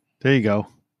 There you go.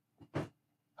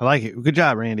 I like it. Good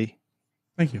job, Randy.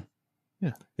 Thank you.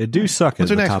 Yeah. It do suck at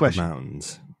the top question? Of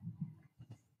mountains.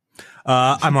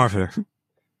 I'm Arthur.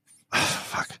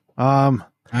 Fuck. I'm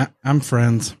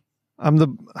friends.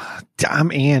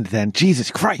 I'm and then.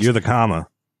 Jesus Christ. You're the comma.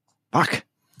 Fuck.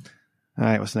 All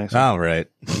right, what's the next one? All right.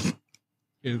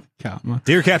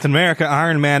 Dear Captain America,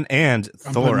 Iron Man, and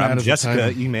Thor, I'm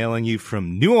Jessica emailing you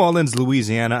from New Orleans,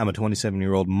 Louisiana. I'm a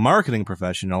 27-year-old marketing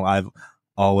professional. I've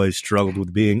always struggled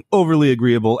with being overly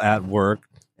agreeable at work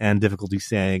and difficulty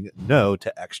saying no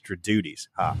to extra duties.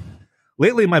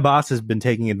 Lately, my boss has been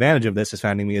taking advantage of this,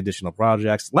 assigning me additional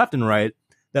projects left and right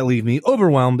that leave me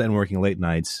overwhelmed and working late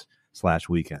nights /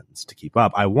 weekends to keep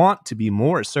up. I want to be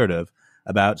more assertive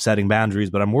about setting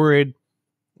boundaries, but I'm worried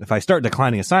if I start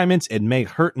declining assignments, it may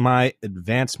hurt my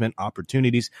advancement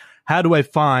opportunities. How do I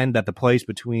find that the place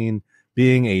between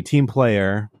being a team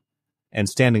player and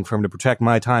standing firm to protect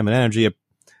my time and energy?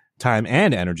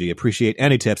 Appreciate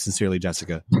any tips. Sincerely,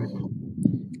 Jessica.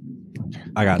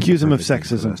 I got accuse him of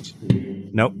sexism.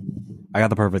 Nope. I got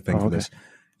the perfect thing for this.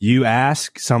 You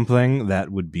ask something that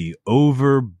would be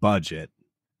over budget,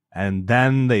 and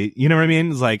then they, you know what I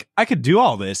mean? It's like, I could do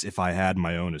all this if I had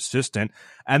my own assistant.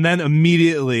 And then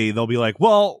immediately they'll be like,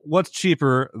 well, what's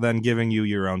cheaper than giving you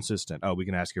your own assistant? Oh, we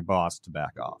can ask your boss to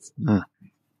back off.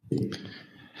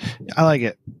 I like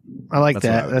it. I like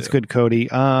that. That's good,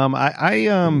 Cody. I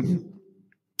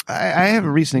have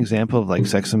a recent example of like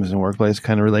sexism in the workplace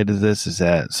kind of related to this, is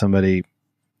that somebody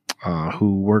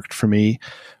who worked for me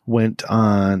went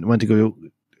to go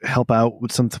help out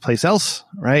with some place else,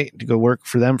 right? To go work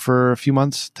for them for a few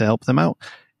months to help them out.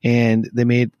 And they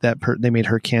made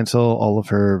her cancel all of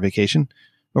her vacation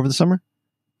over the summer.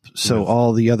 So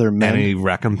all the other men. Any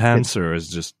recompense, or is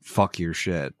just fuck your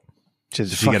shit? Did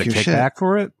she get a kickback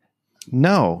for it?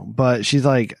 No, but she's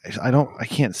like, I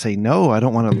can't say no. I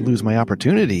don't want to lose my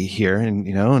opportunity here, and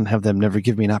and have them never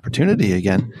give me an opportunity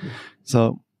again.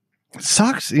 So it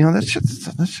sucks.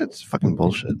 That shit's fucking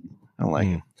bullshit. I don't like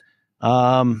it.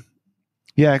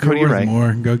 Yeah, Cody, you're right.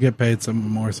 More. Go get paid some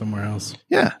more somewhere else.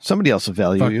 Yeah, somebody else will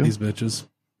value Fuck you. These bitches.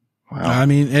 Wow. I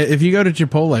mean, if you go to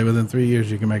Chipotle within 3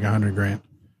 years, you can make $100,000,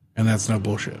 and that's no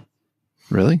bullshit.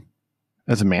 Really?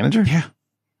 As a manager? Yeah.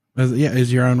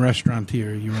 As your own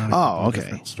restaurateur, you run.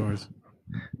 Okay. Stores.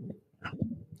 I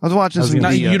was watching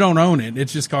you don't own it.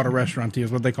 It's just called a restaurateur.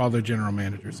 Is what they call their general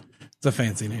managers. It's a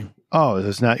fancy name. Oh,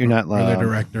 it's not. You're not. Or the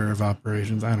director of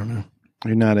operations. I don't know.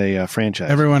 You're not a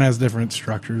franchise. Everyone has different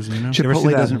structures,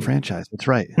 Chipotle doesn't franchise. That's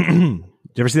right. Did you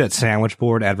ever see that sandwich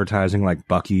board advertising like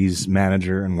Buc-ee's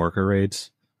manager and worker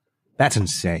rates? That's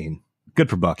insane. Good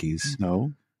for Buc-ee's.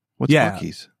 No. What's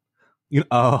Buc-ee's?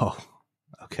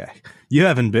 Okay. You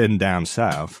haven't been down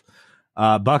south.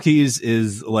 Buc-ee's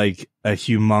is like a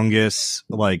humongous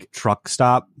like truck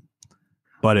stop,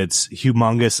 but it's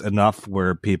humongous enough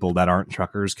where people that aren't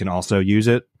truckers can also use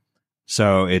it.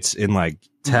 So it's in like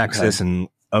Texas and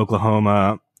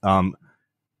Oklahoma,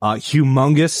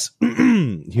 humongous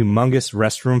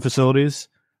restroom facilities.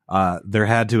 There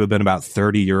had to have been about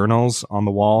 30 urinals on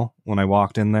the wall when I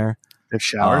walked in there. They have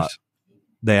showers.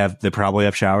 They probably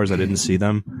have showers. I didn't see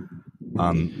them.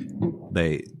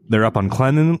 They're up on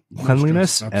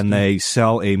cleanliness, and they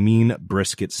sell a mean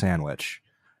brisket sandwich.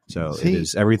 So it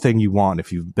is everything you want.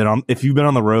 If you've been on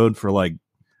the road for like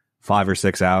 5 or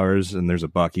 6 hours and there's a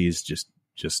Buc-ee's, just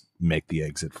make the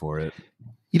exit for it.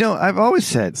 I've always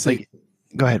said,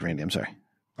 go ahead, Randy. I'm sorry.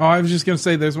 Oh, I was just going to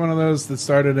say there's one of those that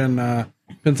started in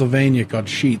Pennsylvania called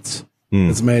Sheetz.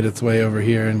 It's made its way over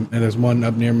here, and there's one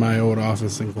up near my old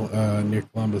office near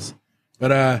Columbus.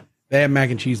 But they have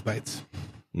mac and cheese bites.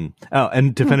 Oh,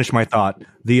 and to finish my thought,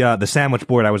 the sandwich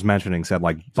board I was mentioning said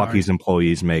like Buc-ee's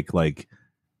employees make like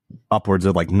upwards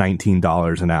of like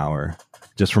 $19 an hour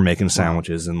just for making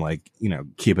sandwiches and like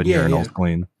keeping urinals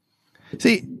clean.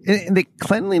 See, the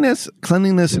cleanliness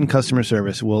and customer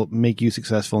service will make you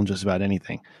successful in just about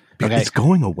anything. Okay? It's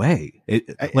going away.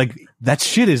 That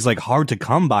shit is like hard to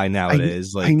come by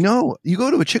nowadays. I know. You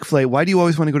go to a Chick-fil-A. Why do you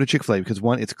always want to go to Chick-fil-A? Because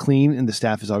one, it's clean and the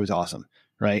staff is always awesome,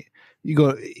 right?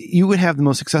 You would have the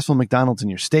most successful McDonald's in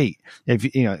your state. If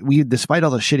despite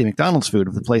all the shitty McDonald's food,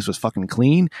 if the place was fucking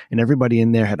clean and everybody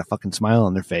in there had a fucking smile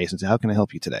on their face and say, how can I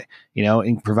help you today?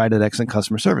 And provided excellent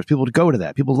customer service. People would go to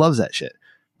that. People loves that shit.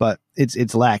 But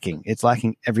it's lacking. It's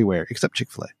lacking everywhere except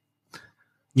Chick-fil-A.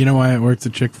 You know why it works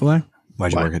at Chick-fil-A?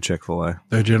 Why'd you work at Chick-fil-A?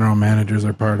 Their general managers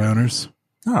are part owners.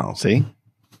 Oh, see?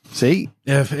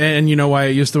 And you know why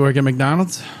it used to work at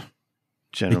McDonald's?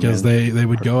 Because they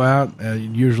would go out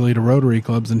usually to Rotary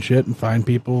clubs and shit and find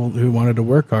people who wanted to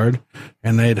work hard,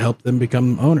 and they'd help them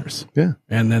become owners. Yeah,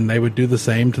 and then they would do the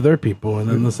same to their people, and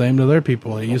then the same to their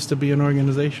people. It used to be an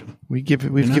organization. We've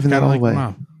given that all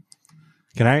away.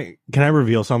 Can I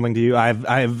reveal something to you?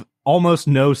 I've almost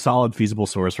no solid feasible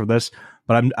source for this,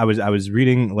 but I was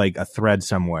reading like a thread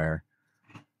somewhere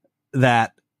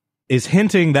that is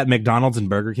hinting that McDonald's and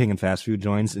Burger King and fast food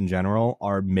joints in general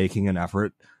are making an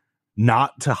effort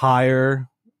not to hire,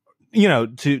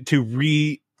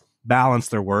 to rebalance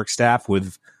their work staff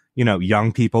with,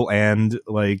 young people and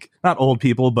like not old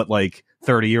people, but like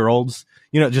 30-year-olds,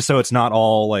 just so it's not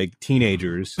all like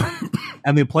teenagers.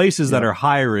 And the places that are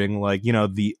hiring, like,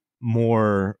 the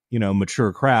more,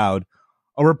 mature crowd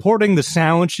are reporting the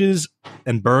sandwiches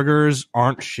and burgers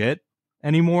aren't shit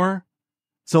anymore.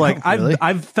 So like, really?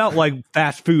 I've felt like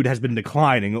fast food has been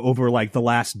declining over like the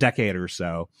last decade or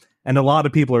so. And a lot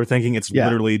of people are thinking it's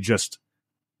literally just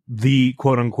the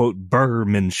quote unquote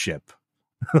burgermanship.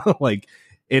 Like,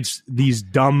 it's these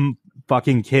dumb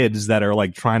fucking kids that are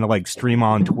like trying to like stream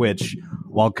on Twitch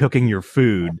while cooking your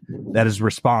food that is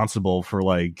responsible for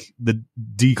like the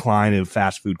decline of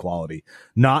fast food quality,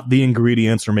 not the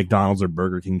ingredients or McDonald's or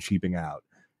Burger King cheaping out.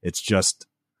 It's just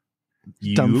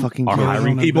you Dumb fucking are kids.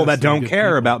 hiring people that don't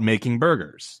care about making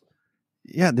burgers.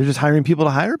 Yeah, they're just hiring people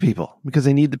to hire people because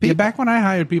they need the people. Yeah, back when I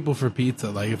hired people for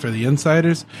pizza, like for the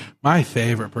insiders, my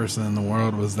favorite person in the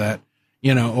world was that,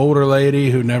 older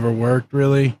lady who never worked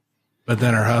really, but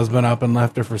then her husband up and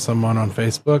left her for someone on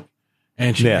Facebook,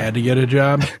 and she had to get a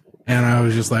job. And I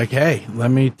was just like, hey,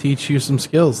 let me teach you some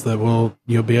skills that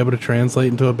you'll be able to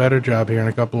translate into a better job here in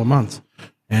a couple of months.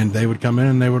 And they would come in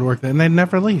and they would work there, and they'd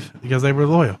never leave because they were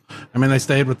loyal. I mean, they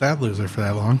stayed with that loser for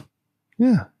that long.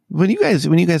 Yeah. When you guys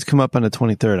come up on the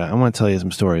 23rd, I want to tell you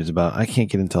some stories about. I can't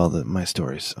get into all my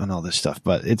stories on all this stuff,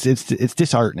 but it's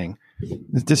disheartening.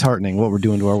 It's disheartening what we're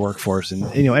doing to our workforce, and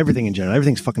everything in general.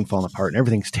 Everything's fucking falling apart, and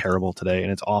everything's terrible today,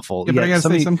 and it's awful. Yeah, but I gotta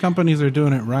say, some companies are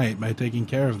doing it right by taking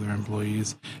care of their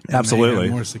employees. And absolutely, they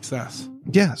have more success.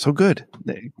 Yeah, so good.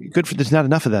 Good for. There's not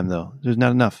enough of them though. There's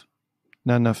not enough.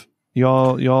 Not enough. You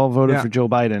all voted for Joe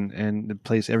Biden, and the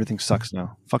place, everything sucks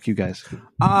now. Fuck you guys.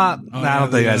 I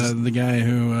don't think the guy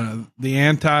who the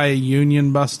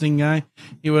anti-union busting guy,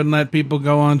 he wouldn't let people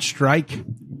go on strike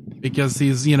because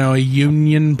he's a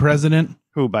union president.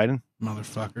 Who, Biden?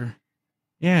 Motherfucker.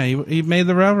 Yeah, he made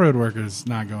the railroad workers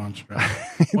not go on strike.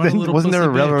 Wasn't there a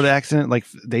railroad accident like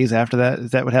days after that?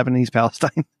 Is that what happened in East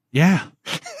Palestine? Yeah.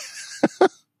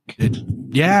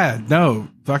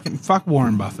 Fuck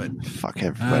Warren Buffett. Fuck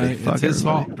everybody. It's his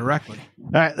fault directly.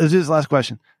 All right, let's do this last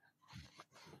question.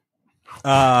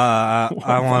 I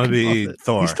want to be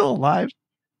Thor. He's still alive.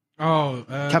 Oh,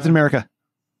 Captain America.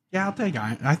 Yeah, I'll take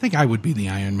Iron. I think I would be the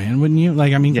Iron Man, wouldn't you?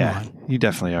 Like, I mean, come on. You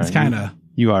definitely are. It's kind of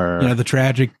you are. The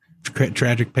tragic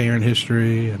parent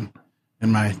history and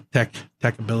my tech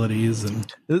abilities,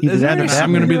 and I'm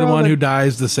going to be the one who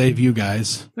dies to save you guys.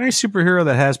 Is there any superhero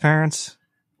that has parents?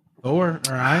 Thor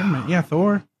or Iron Man? Yeah,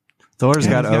 Thor. Thor's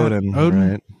got Odin.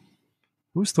 Right?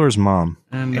 Who's Thor's mom?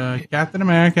 And Captain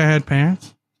America had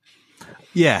parents.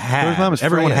 Yeah, Thor's mom is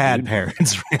everyone Freya, had dude.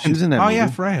 parents. She was in that movie.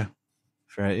 Yeah, Freya.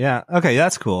 Freya. Yeah. Okay,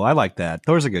 that's cool. I like that.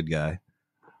 Thor's a good guy.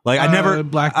 Like I never.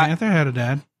 Black Panther had a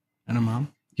dad and a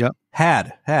mom. Yep.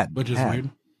 Had. Which is weird.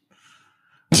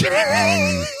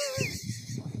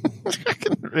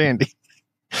 Randy.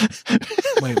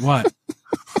 Wait, what?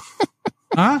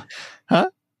 Huh?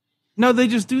 No, they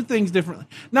just do things differently.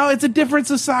 No, it's a different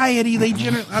society. They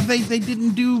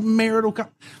didn't do marital.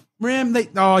 Rim, you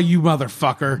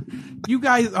motherfucker. You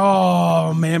guys,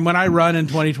 oh man, when I run in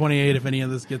 2028, if any of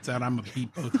this gets out, I'm going to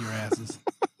beat both your asses.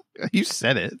 You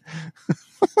said it.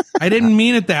 I didn't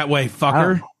mean it that way,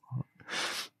 fucker. Oh.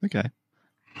 Okay.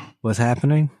 What's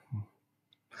happening?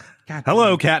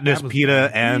 Hello, Katniss,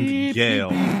 PETA, and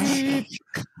Gail.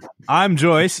 I'm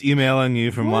Joyce, emailing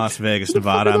you from Las Vegas,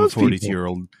 Nevada. I'm a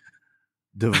 42-year-old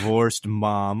divorced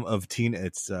mom of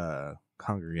It's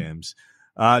Hunger Games.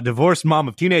 Divorced mom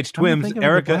of teenage twins,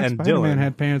 Erica and Dylan.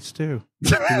 Had pants too.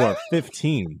 Who are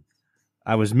 15.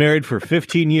 I was married for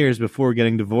 15 years before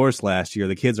getting divorced last year.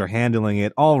 The kids are handling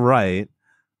it all right,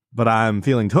 but I'm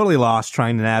feeling totally lost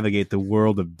trying to navigate the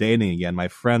world of dating again. My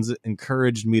friends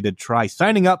encouraged me to try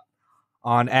signing up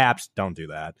on apps. Don't do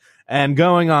that. And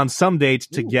going on some dates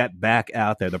to get back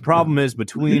out there. The problem is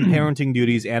between parenting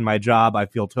duties and my job, I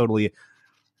feel totally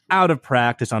out of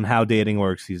practice on how dating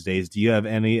works these days. Do you have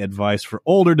any advice for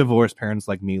older divorced parents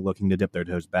like me looking to dip their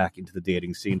toes back into the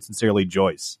dating scene? Sincerely,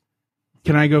 Joyce.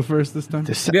 Can I go first this time?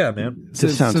 Yeah, man.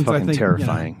 This sounds fucking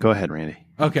terrifying. Go ahead, Randy.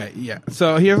 Okay, yeah.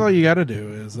 So here's all you got to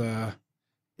do is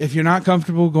if you're not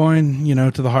comfortable going,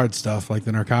 to the hard stuff like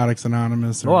the Narcotics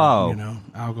Anonymous or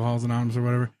Alcohol's Anonymous or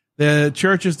whatever, the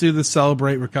churches do the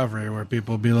Celebrate Recovery where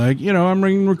people be like, I'm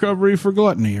bringing recovery for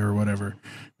gluttony or whatever.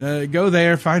 Go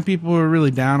there, find people who are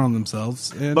really down on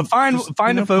themselves, but find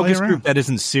a focus group that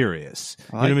isn't serious.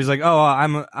 He's like,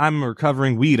 I'm a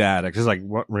recovering weed addict. It's like,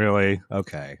 what, really?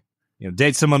 Okay,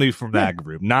 date somebody from that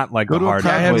group, not like a hard.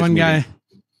 I had one guy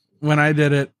when I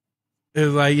did it. It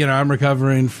was like, I'm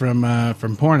recovering from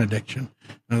porn addiction.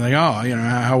 And I'm like,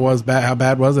 how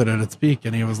bad was it at its peak?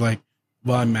 And he was like,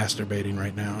 well, I'm masturbating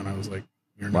right now. And I was like,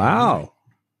 you're not. Wow.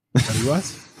 But he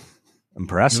was. He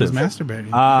Impressive. was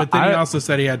masturbating. But Uh, then he I- also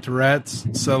said he had Tourette's.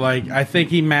 So, like, I think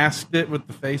he masked it with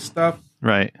the face stuff.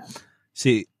 Right.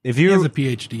 See, if He has you a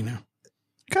PhD now.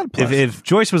 Got a plus. if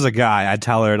Joyce was a guy, I'd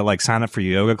tell her to like sign up for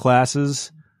yoga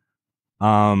classes.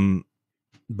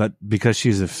 But because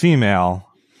she's a female,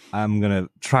 I'm gonna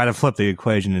try to flip the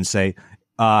equation and say,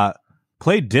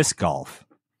 play disc golf.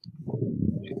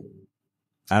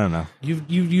 I don't know.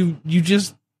 You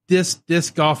just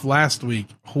disc golf last week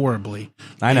horribly.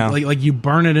 I know. Like you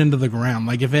burn it into the ground.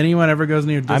 Like if anyone ever goes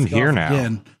near disc I'm golf here now.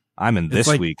 again, I'm in this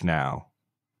like- week now.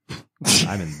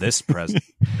 I'm in this present.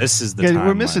 This is the Guys, time.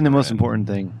 we're missing the most important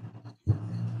thing.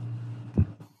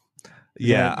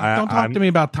 Yeah, don't talk to me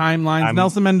about timelines. I'm-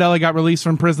 Nelson Mandela got released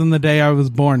from prison the day I was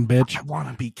born, bitch. I want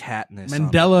to be Katniss.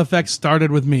 Mandela effect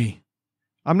started with me.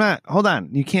 I'm not. Hold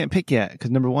on. You can't pick yet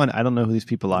because number one, I don't know who these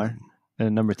people are,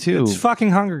 and number two, It's fucking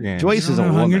Hunger Games. Joyce You is don't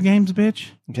a know Hunger woman. Games, bitch.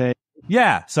 Okay,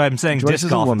 Yeah, so I'm saying Joyce disc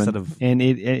is a golf woman, instead of.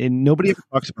 and nobody ever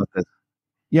talks about this.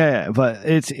 Yeah, but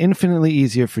it's infinitely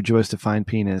easier for Joyce to find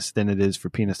penis than it is for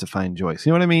penis to find Joyce.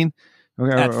 You know what I mean?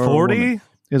 At 40?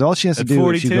 Because all she has to At do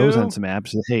is she 42? goes on some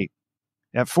apps that hate.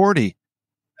 At 40,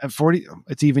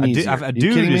 it's even easier. A Are you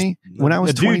dude kidding is- me? When I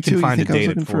was a dude 22, can you find think a I was date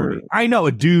looking at 40. for? I know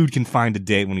a dude can find a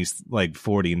date when he's like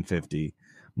 40 and 50.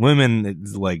 Women,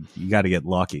 it's like you got to get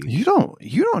lucky. You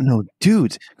don't know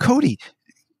dudes. Cody,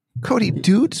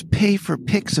 dudes pay for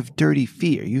pics of dirty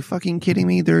feet. Are you fucking kidding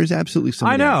me? There is absolutely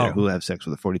somebody I out know. there who will have sex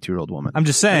with a 42-year-old woman. I'm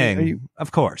just saying, Are you-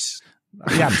 of course.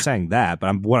 Yeah, I'm saying that,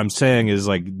 but what I'm saying is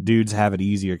like dudes have it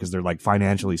easier because they're like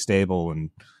financially stable and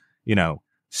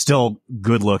still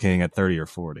good looking at 30 or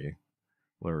 40.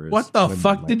 Whereas What the women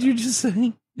fuck might did not. you just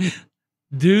say?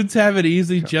 Dudes have it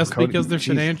easy just Cody, because they're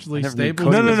Jesus, financially I never knew stable.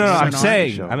 Cody No, was no, no. a I'm Show.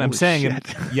 saying, Holy I'm saying,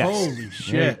 shit. yes. Holy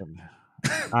shit.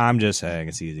 I'm just saying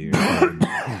it's easier.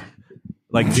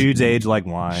 Like dudes age like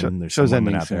wine. There's some show's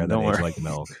women ending out there soon, that don't age worry. like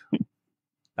milk.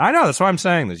 I know. That's why I'm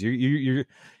saying this.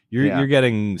 You're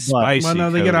getting spicy. Well,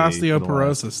 no, they get Cody, for the last-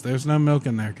 osteoporosis. There's no milk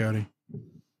in there, Cody.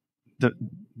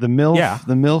 The MILF, Yeah.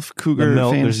 the MILF cougar The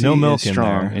milk- fantasy there's no milk is in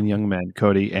strong there. in young men,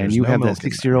 Cody, and There's you no have milk that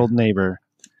in 60-year-old neighbor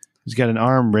who's got an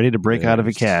arm ready to break out of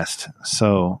a There's- cast.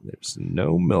 So There's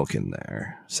no milk in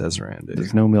there, says Randy.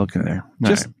 there's no milk in there. All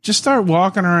right. Just start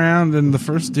walking around, and the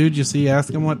first dude you see,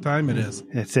 ask him what time it is.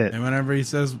 That's it. And whenever he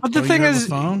says, But the "Oh, you thing have a is,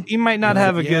 phone?" you might not You're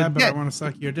have like, a yeah, good. but I want to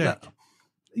suck your dick.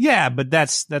 Yeah, but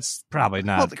that's probably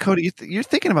Well, not. Cody, you're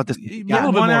thinking about this. Yeah, Yeah,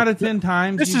 little bit 1 more- out of 10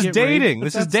 times. This you is get raped, dating. but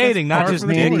This is that's dating, not par just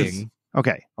for the course. dating.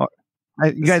 Okay.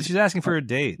 You guys, She's asking for a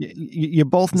date. you're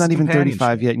both It's not even 35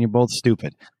 companionship. yet, and you're both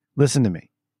stupid. Listen to me.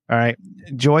 All right.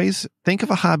 Joyce, think of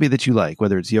a hobby that you like,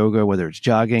 whether it's yoga, whether it's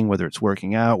jogging, whether it's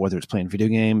working out, whether it's playing video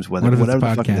games, What if whatever it's the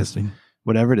fuck it is. podcasting?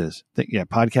 Whatever it is.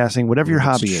 Podcasting, whatever your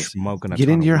hobby is. Smoking a Get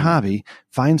ton into of your weed. hobby,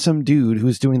 find some dude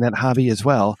who's doing that hobby as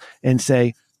well, and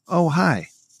say, "Oh, hi."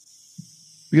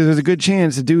 Because there's a good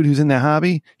chance the dude who's in that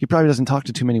hobby, he probably doesn't talk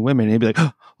to too many women. And he'd be like,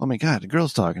 "Oh my god, the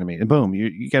girl's talking to me," and boom,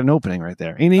 you got an opening right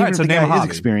there. And even All right, if so the name a guy is hobby.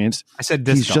 experienced, I said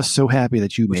disc he's golf. just so happy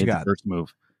that you What you made the got? first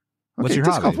move. What's your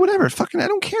disc hobby? golf, whatever. Fucking, I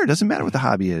don't care. It doesn't matter what the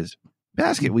hobby is.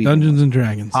 Basket weaving. Dungeons and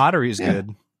Dragons. Pottery is Yeah.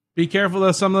 good. Be careful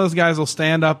though. Some of those guys will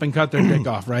stand up and cut their dick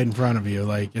off right in front of you.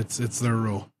 Like it's their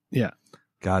rule.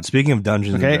 God, speaking of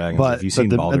Dungeons Okay, and Dragons, but, have you seen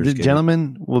the Baldur's Gate?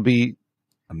 gentleman will be.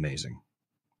 Amazing.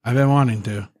 I've been wanting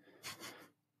to.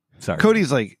 Sorry,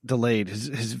 Cody's like delayed.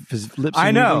 His lips. Are I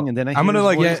know. moving, and then I'm gonna,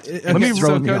 like, Yeah, let okay, me so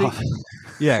throw me Cody- off.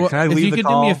 Yeah, Well, can I if leave you the could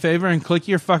call? do me a favor and click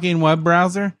your fucking web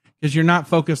browser because you're not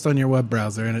focused on your web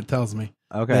browser and it tells me.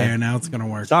 Okay. There, now it's gonna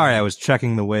work. Sorry, I was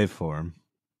checking the waveform.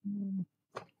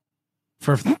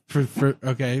 For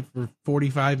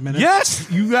 45 minutes.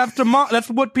 Yes, you have to. That's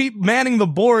what manning the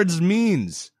boards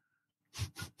means.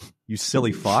 You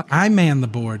silly fuck. I man the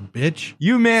board, bitch.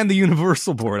 You man the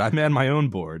universal board. I man my own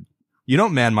board. You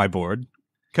don't man my board.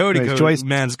 Cody Right, Joyce-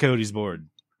 mans Cody's board.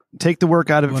 Take the work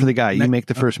out of it for the guy. You Ne- make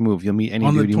the first move. You'll meet any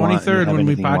On the dude you want. and you'll 23rd, have when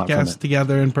we anything you want from podcast it.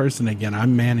 together in person again,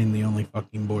 I'm manning the only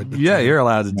fucking board. That's Yeah, on. you're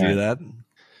allowed to do Right. that.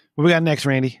 What we got next,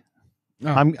 Randy?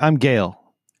 Oh. I'm Gail.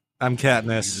 I'm Ladies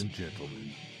Katniss. and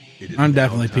gentlemen, it is I'm now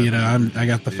definitely time Peter. to I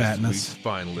got the this fatness. week's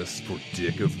finalists for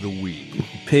Dick of the Week. And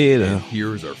Peter.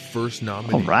 here's our first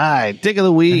nominee. All right, dick of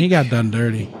the And he week. got done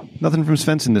dirty. Nothing from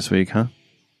Svensson this week, huh?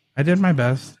 I did my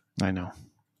best. I know.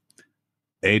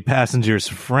 8 passengers,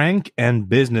 Frank and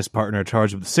business partner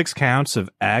charged with 6 counts of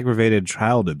aggravated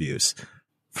child abuse.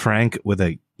 Frank with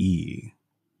a E.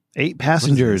 8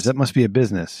 passengers. this? That must be a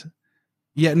business.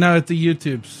 Yeah, no, it's a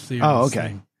YouTube series. Oh, okay.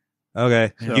 thing.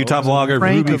 Okay. So, Utah blogger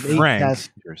Frank Ruby of 8 Frank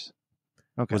passengers.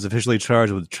 Okay. was officially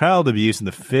charged with child abuse in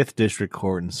the 5th District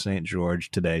Court in St. George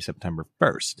today, September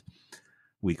 1st.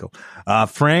 Weekle.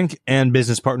 Frank and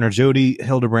business partner Jody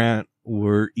Hildebrandt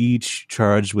were each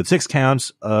charged with 6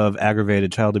 counts of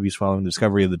aggravated child abuse following the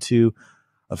discovery of the 2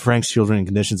 of Frank's children in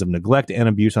conditions of neglect and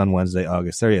abuse on Wednesday,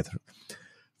 August 30th.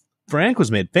 Frank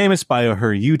was made famous by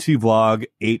her YouTube vlog,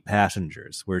 8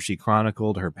 Passengers, where she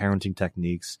chronicled her parenting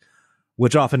techniques,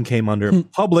 which often came under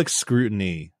public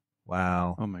scrutiny.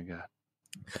 Wow. Oh, my God.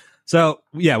 So,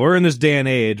 yeah, we're in this day and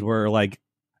age where, like,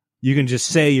 you can just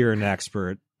say you're an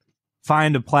expert,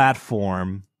 find a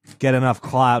platform, get enough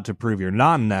clout to prove you're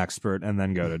not an expert, and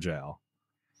then go to jail.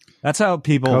 That's how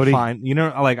people Cody. find,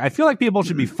 like, I feel like people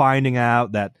should be finding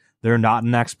out that they're not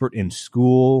an expert in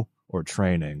school or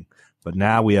training. But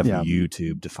now we have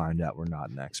YouTube to find out we're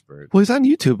not an expert. Well, he's on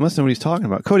YouTube. Must know what he's talking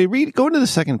about. Cody, go into the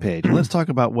second page and let's talk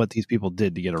about what these people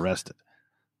did to get arrested.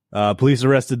 Police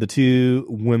arrested the 2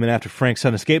 women after Frank's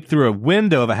son escaped through a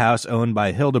window of a house owned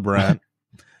by Hildebrandt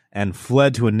and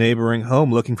fled to a neighboring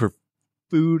home looking for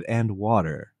food and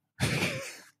water.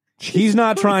 He's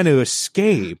not trying to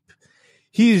escape.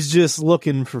 He's just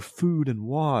looking for food and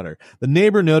water. The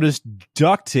neighbor noticed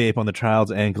duct tape on the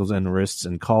child's ankles and wrists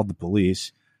and called the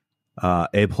police.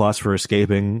 A+ for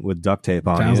escaping with duct tape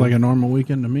on. Sounds like a normal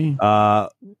weekend to me. Law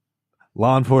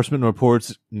enforcement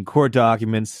reports and court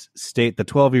documents state the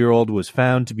 12-year-old was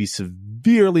found to be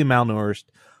severely malnourished.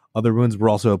 Other wounds were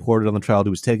also reported on the child,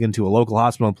 who was taken to a local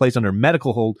hospital and placed under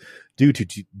medical hold due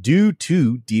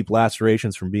to deep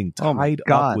lacerations from being tied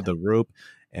up with a rope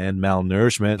and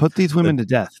malnourishment. Put these women to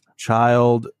death.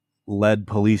 Child led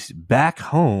police back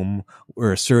home,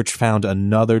 where a search found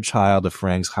another child of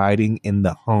Frank's hiding in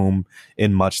the home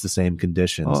in much the same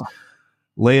conditions. Oh.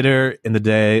 Later in the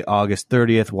day, August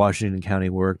 30th, Washington County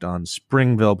worked on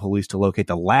Springville police to locate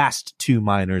the last 2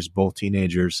 minors, both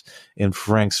teenagers, in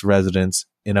Frank's residence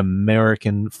in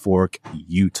American Fork,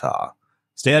 Utah.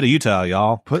 Stay out of Utah,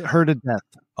 y'all. Put her to death.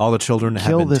 All the children have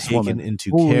Kill been this taken woman. into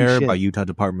Holy care shit. by Utah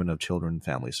Department of Children and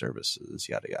Family Services,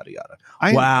 yada, yada, yada.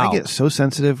 I get so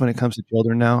sensitive when it comes to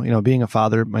children now, being a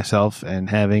father myself and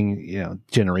having,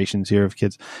 generations here of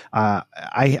kids.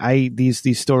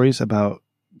 These stories about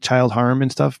child harm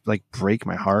and stuff like break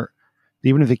my heart.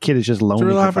 Even if the kid is just lonely.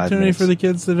 It's a real for 5 opportunity minutes. for the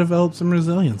kids to develop some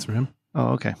resilience, Rim.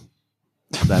 Oh, okay.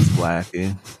 That's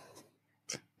wacky.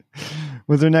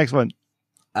 What's their next one?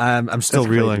 I'm still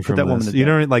That's reeling crazy. from Put that woman this. to You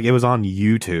death. know, like it was on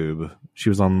YouTube. She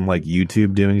was on like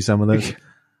YouTube doing some of this.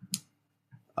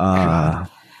 Sorry,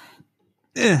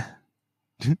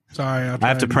 I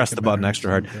have to press the button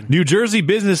extra hard. New Jersey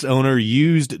business owner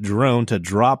used drone to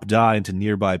drop dye into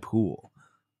nearby pool,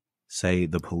 say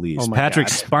the police. Oh my Patrick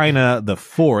God. Spina the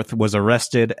fourth was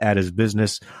arrested at his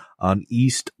business on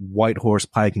East Whitehorse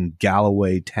Pike in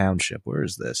Galloway Township. Where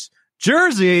is this?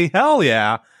 Jersey. Hell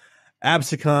yeah.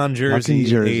 Absecon, Jersey.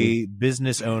 Jersey. A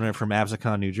business owner from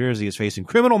Absecon, New Jersey, is facing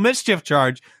criminal mischief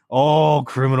charge. Oh,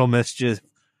 criminal mischief.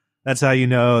 That's how you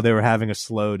know they were having a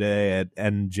slow day at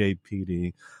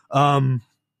NJPD.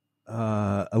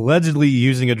 Allegedly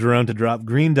using a drone to drop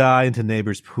green dye into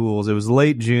neighbors' pools. It was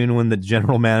late June when the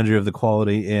general manager of the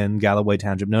Quality Inn, Galloway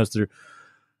Township, noticed their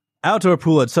outdoor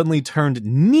pool had suddenly turned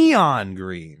neon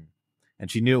green. And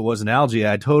she knew it wasn't algae.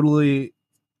 I totally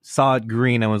saw it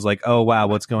green and was like, oh, wow,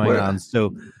 what's going on?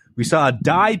 So we saw a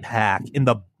dye pack in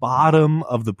the bottom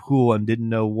of the pool and didn't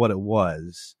know what it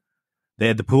was. They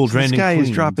had the pool This draining. guy is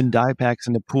cleaned. dropping dye packs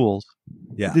into pools.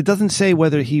 Yeah. It doesn't say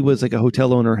whether he was like a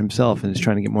hotel owner himself and is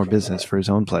trying to get more business for his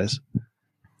own place.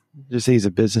 Just say he's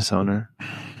a business owner.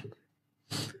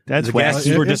 That's The whack. guests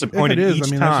were disappointed each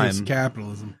That's time. just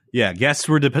capitalism. Yeah, guests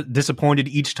were disappointed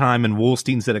each time, and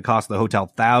Wolstein said it cost the hotel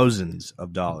thousands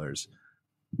of dollars.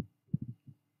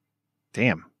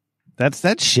 Damn. That's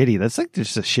shitty. That's like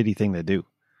just a shitty thing to do.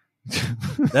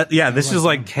 This is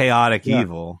like chaotic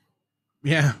evil.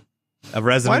 Yeah. A Why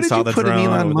resident did saw you the put an drone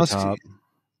Elon over Musk? the top.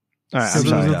 All right, I'm Because it was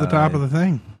sorry. at the top of the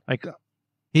thing. Like,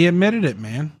 He admitted it,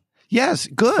 man. yes,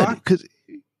 good. Fuck. Because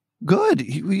good.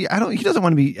 He doesn't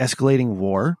want to be escalating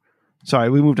war.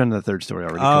 Sorry, we moved on to the third story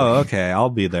already. Oh, okay.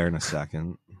 I'll be there in a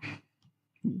second.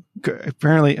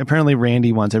 Apparently,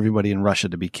 Randy wants everybody in Russia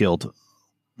to be killed.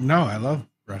 No, I love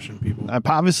Russian people.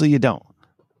 Obviously, you don't.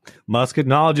 Musk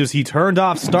acknowledges he turned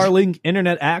off Starlink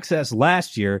internet access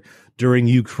last year during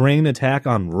Ukraine attack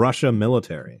on Russia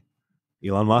military.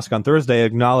 Elon Musk on Thursday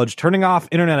acknowledged turning off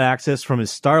internet access from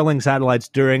his Starlink satellites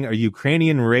during a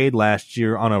Ukrainian raid last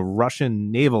year on a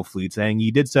Russian naval fleet, saying he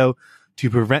did so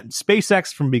to prevent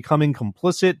SpaceX from becoming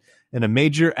complicit in a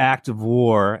major act of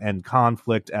war and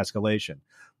conflict escalation.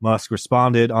 Musk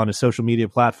responded on his social media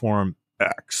platform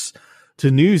X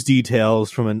to news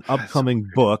details from an upcoming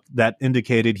book that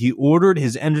indicated he ordered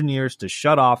his engineers to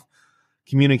shut off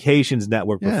communications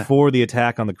network before the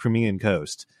attack on the Crimean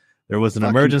coast. There was an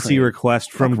emergency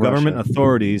request from government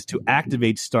authorities to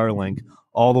activate Starlink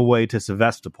all the way to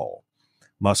Sevastopol.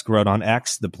 Musk wrote on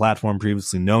X, the platform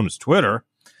previously known as Twitter,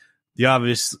 the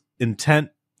obvious intent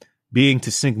being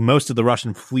to sink most of the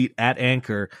Russian fleet at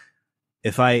anchor.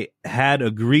 If I had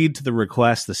agreed to the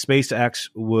request, the SpaceX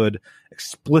would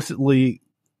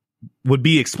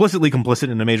be explicitly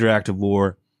complicit in a major act of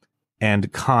war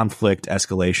and conflict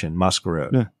escalation, Musk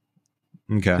wrote. Yeah.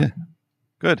 Okay. Yeah.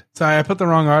 Good. Sorry, I put the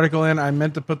wrong article in. I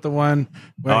meant to put the one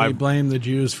where he blamed the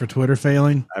Jews for Twitter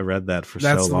failing. I read that for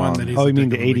That's so the long. one that he's You mean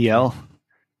the ADL?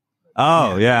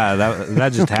 Oh, yeah.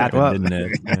 That just happened, didn't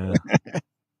it? Yeah.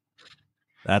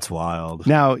 That's wild.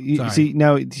 Now, see,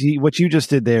 what you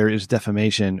just did there is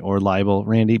defamation or libel.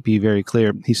 Randy, be very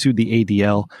clear. He sued the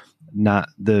ADL, not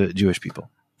the Jewish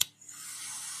people.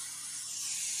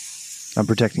 I'm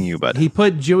protecting you, bud. He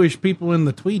put Jewish people in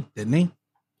the tweet, didn't he?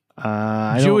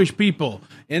 Jewish people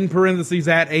in parentheses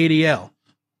at ADL.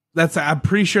 I'm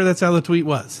pretty sure that's how the tweet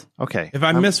was. Okay. If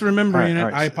I'm misremembering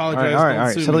it, I apologize. All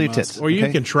right. Settle your tits. Or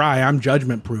you can try. I'm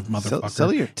judgment proof, motherfucker.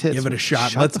 Settle your tits. Give it a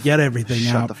shut. Let's get everything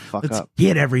out. Shut the fuck Let's up.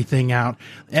 get everything out.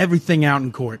 Everything out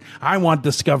in court. I want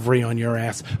discovery on your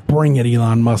ass. Bring it,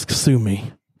 Elon Musk. Sue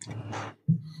me.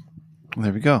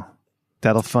 There we go.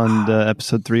 That'll fund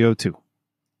episode 302.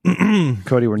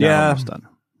 Cody, we're now almost done.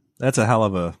 That's a hell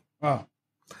of a... Oh.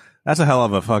 That's a hell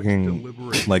of a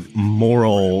fucking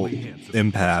moral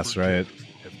impasse, right?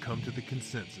 Have come to the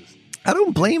consensus. I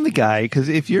don't blame the guy because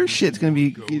if your shit's going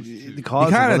to be the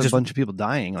cause of a bunch of people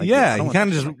dying, he kind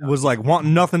of just was like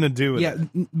wanting nothing to do with it.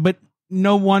 Yeah, but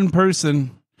no one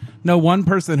person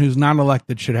who's not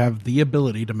elected should have the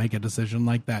ability to make a decision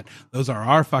like that. Those are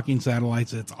our fucking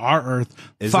satellites. It's our Earth.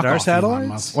 Is it our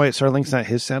satellites? Wait, Starlink's not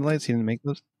his satellites? He didn't make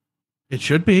those? It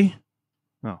should be.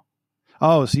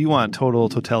 Oh, so you want total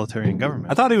totalitarian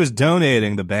government? I thought he was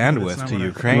donating the bandwidth to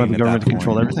Ukraine. You want the government to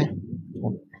control everything?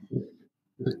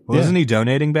 Wasn't he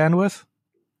donating bandwidth?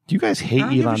 Do you guys hate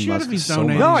Elon Musk so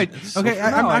much?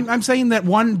 I'm saying that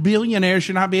one billionaire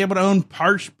should not be able to own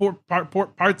parts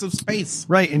of space.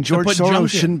 Right, and George Soros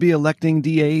shouldn't be electing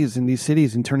DAs in these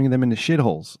cities and turning them into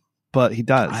shitholes. But he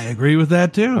does. I agree with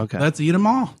that, too. Okay. Let's eat them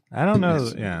all. I don't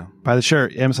know. Yeah. Buy the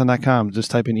shirt, Amazon.com.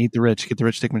 Just type in Eat the Rich. Get the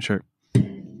Rich Dickman shirt.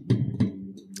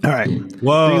 All right.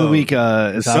 Whoa. Thing of the week,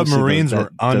 the submarines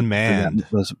were unmanned.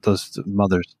 Those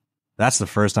mothers. That's the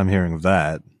first I'm hearing of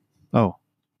that. Oh.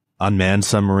 Unmanned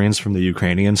submarines from the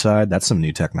Ukrainian side. That's some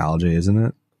new technology, isn't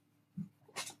it?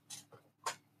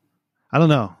 I don't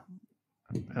know.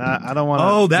 I don't want to.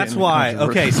 Oh, that's why.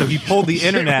 Okay, so he pulled the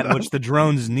internet, which the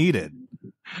drones needed.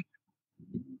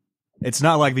 It's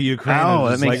not like the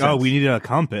Ukrainians like, oh, we needed a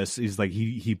compass. He's like,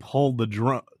 he pulled the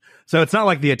drone. So it's not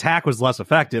like the attack was less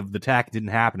effective. The attack didn't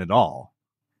happen at all.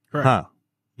 Correct. Huh.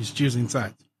 He's choosing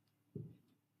sides.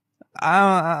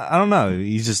 I don't know.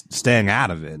 He's just staying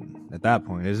out of it at that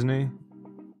point, isn't he?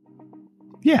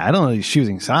 Yeah, I don't know. He's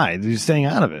choosing sides. He's staying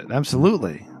out of it.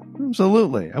 Absolutely.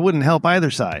 I wouldn't help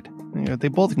either side. They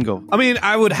both can go. I mean,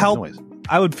 I would help. Noise.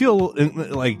 I would feel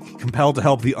like compelled to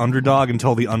help the underdog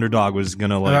until the underdog was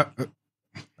gonna I don't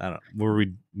know. Were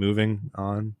we moving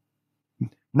on?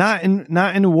 Not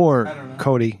in war,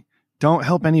 Cody. Don't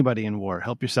help anybody in war.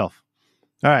 Help yourself.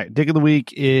 All right. Dick of the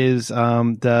week is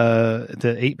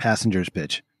the 8 passengers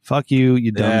pitch. Fuck you,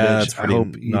 you dumb bitch. I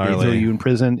hope they throw you in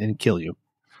prison and kill you.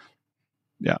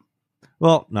 Yeah.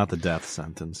 Well, not the death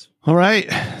sentence. All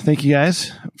right. Thank you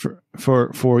guys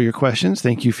for your questions.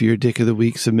 Thank you for your Dick of the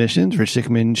Week submissions. Rich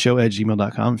Dickman Show at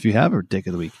gmail.com if you have a Dick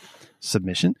of the Week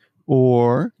submission.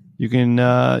 Or you can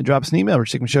drop us an email,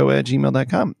 richdickmanshow at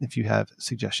gmail.com if you have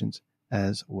suggestions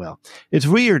as well. It's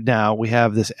weird now. We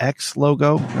have this X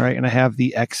logo, all right, and I have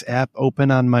the X app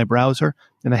open on my browser,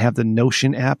 and I have the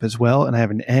Notion app as well, and I have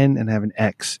an N and I have an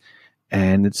X,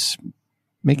 and it's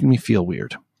making me feel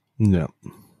weird. No.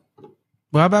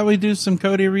 Well, how about we do some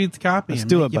Cody Reed's copy Let's and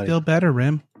do make it, you buddy. feel better,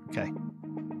 Rim? Okay.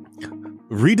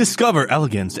 Rediscover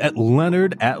elegance at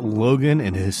Leonard at Logan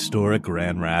in historic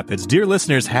Grand Rapids. Dear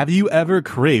listeners, have you ever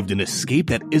craved an escape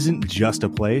that isn't just a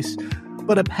place,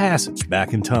 but a passage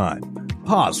back in time?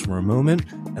 Pause for a moment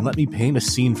and let me paint a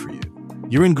scene for you.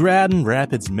 You're in Grand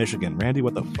Rapids, Michigan. Randy,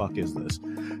 what the fuck is this?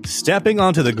 Stepping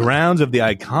onto the grounds of the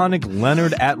iconic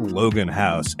Leonard at Logan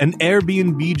house, an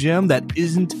Airbnb gem that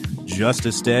isn't just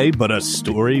a stay, but a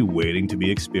story waiting to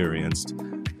be experienced.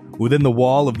 Within the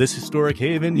wall of this historic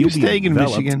haven, you'll be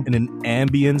enveloped in an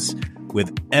ambience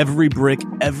with every brick,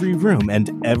 every room,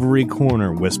 and every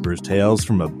corner whispers tales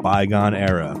from a bygone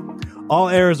era. All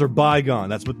eras are bygone.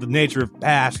 That's what the nature of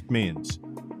past means.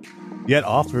 yet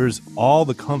offers all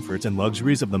the comforts and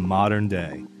luxuries of the modern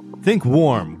day. Think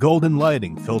warm, golden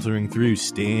lighting filtering through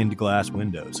stained glass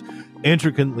windows,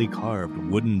 intricately carved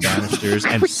wooden banisters,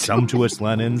 and sumptuous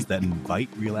linens that invite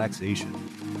relaxation.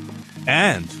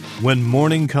 And when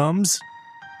morning comes,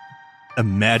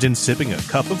 imagine sipping a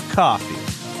cup of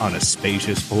coffee on a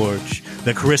spacious porch,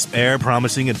 the crisp air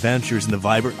promising adventures in the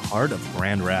vibrant heart of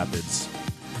Grand Rapids.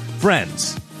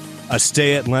 Friends, a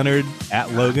stay at Leonard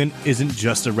at Logan isn't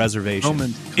just a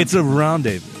reservation. It's a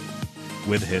rendezvous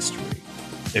with history.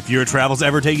 If your travels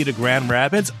ever take you to Grand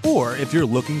Rapids, or if you're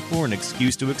looking for an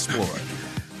excuse to explore,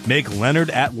 make Leonard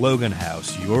at Logan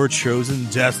House your chosen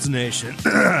destination.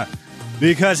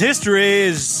 Because history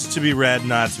is to be read,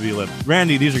 not to be lived.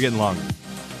 Randy, these are getting longer.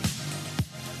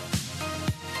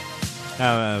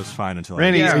 That was fine until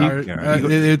Randy,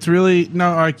 it's really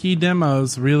our key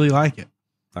demos really like it.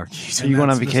 Are you going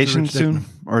on vacation soon,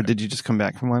 or did you just come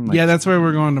back from one? Yeah, that's where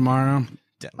we're going tomorrow.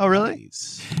 Oh, really?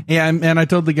 Yeah, and I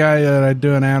told the guy that I'd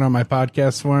do an ad on my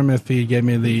podcast for him if he gave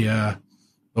me the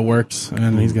works,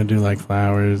 and he's going to do like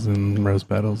flowers and rose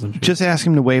petals and shit. Just ask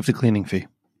him to waive the cleaning fee.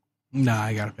 No,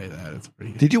 I got to pay that. It's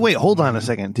pretty. Did you wait? Hold on a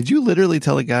second. Did you literally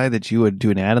tell a guy that you would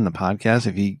do an ad on the podcast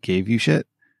if he gave you shit?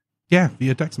 Yeah,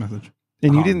 via text message.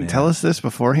 And you didn't tell us this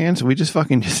beforehand, so we just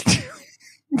fucking just.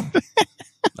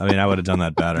 I mean, I would have done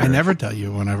that better. I never tell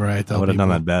you whenever I tell. I would have done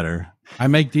that better. I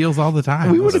make deals all the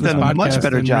time. We would have done a much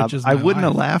better job. I wouldn't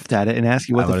have laughed at it and asked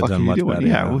you what the fuck are you doing. Better,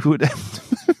 yeah, we would.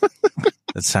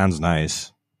 That sounds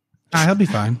nice. He'll be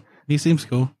fine. He seems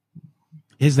cool.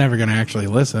 He's never going to actually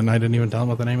listen. I didn't even tell him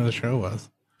what the name of the show was.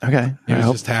 Okay. He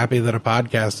was just happy that a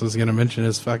podcast was going to mention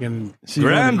his fucking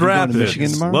Grand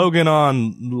Rapids, Logan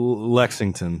on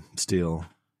Lexington Steel.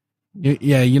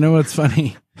 Yeah, you know what's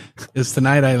funny is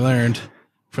tonight I learned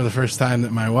for the first time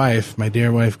that my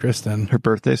dear wife Kristen, her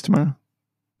birthday's tomorrow.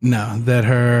 No,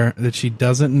 that she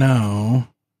doesn't know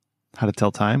how to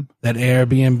tell time. That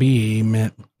Airbnb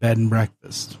meant bed and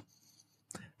breakfast.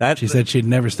 She said she'd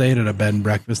never stayed at a bed and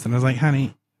breakfast, and I was like,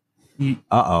 honey.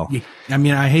 I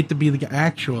mean, I hate to be the guy.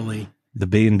 Actually, the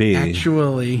B&B.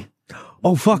 Actually,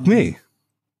 oh fuck me!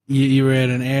 You were at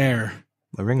an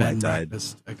the ring light died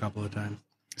a couple of times.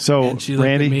 So and she looked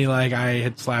Randy, at me like I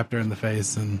had slapped her in the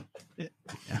face. And yeah.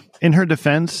 In her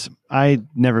defense, I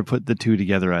never put the two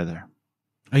together either.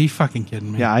 Are you fucking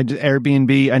kidding me? Yeah,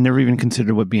 Airbnb. I never even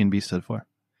considered what B&B stood for.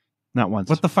 Not once.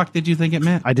 What the fuck did you think it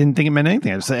meant? I didn't think it meant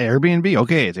anything. I just said Airbnb.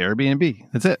 Okay, it's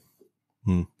Airbnb. That's it.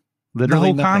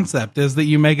 Literally, the whole concept is that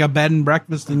you make a bed and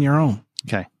breakfast in your home.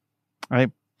 Okay.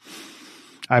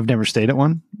 I've never stayed at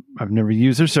one. I've never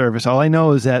used their service. All I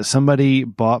know is that somebody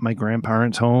bought my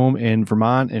grandparents' home in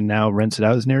Vermont and now rents it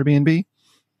out as an Airbnb.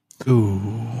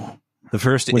 Ooh. The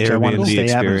first Airbnb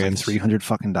experience, $300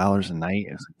 fucking a night.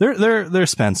 They're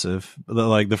expensive.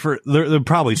 They're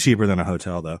probably cheaper than a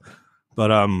hotel though.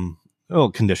 But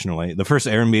conditionally, the first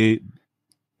Airbnb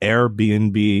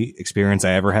experience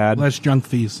I ever had, less junk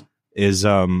fees, is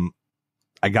I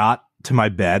got to my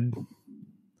bed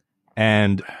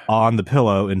and on the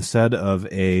pillow, instead of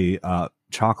a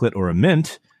chocolate or a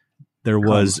mint, there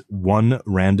was one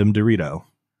random Dorito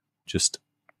just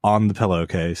on the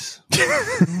pillowcase.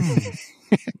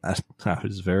 I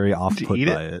was very off-put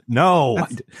by it. No, I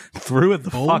threw it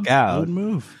the fuck out. Good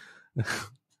move.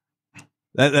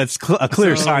 That's a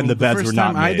clear sign the beds were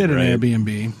not made. I did an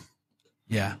Airbnb.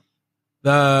 Yeah.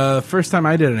 The first time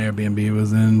I did an Airbnb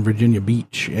was in Virginia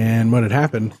Beach. And what had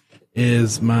happened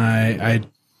is my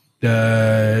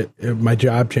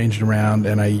job changed around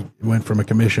and I went from a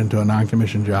commission to a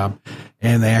non-commission job,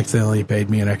 and they accidentally paid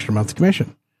me an extra month's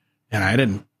commission. And I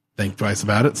didn't think twice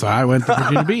about it. So I went to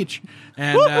Virginia Beach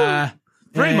and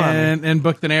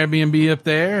booked an Airbnb up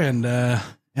there,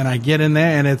 and I get in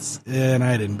there and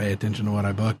I didn't pay attention to what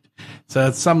I booked. So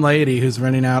it's some lady who's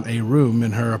renting out a room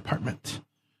in her apartment.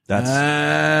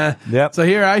 Yep. So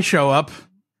here I show up,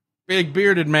 big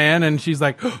bearded man, and she's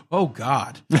like, "Oh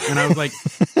God!" And I was like,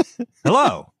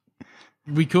 "Hello,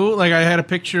 we cool?" Like I had a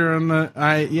picture on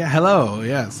hello,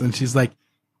 yes. And she's like,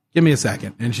 "Give me a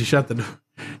second," and she shut the door,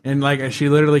 and she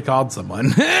literally called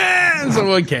someone.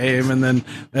 Someone came, and then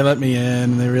they let me in,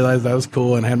 and they realized I was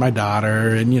cool and had my daughter,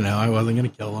 and I wasn't going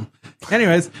to kill them.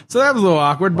 Anyways, so that was a little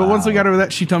awkward, but once we got over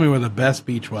that, she told me where the best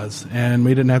beach was, and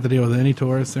we didn't have to deal with any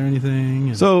tourists or anything.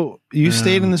 And, so you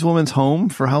stayed in this woman's home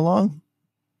for how long?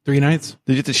 3 nights.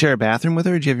 Did you have to share a bathroom with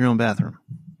her, or did you have your own bathroom?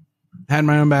 Had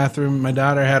my own bathroom. My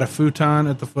daughter had a futon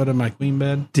at the foot of my queen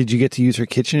bed. Did you get to use her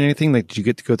kitchen or anything? Like, did you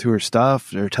get to go through her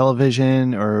stuff or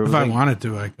television? Or if I wanted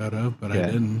to, I could have, but I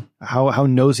didn't. How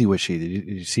nosy was she? Did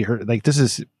you see her? Like, this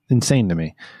is insane to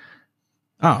me.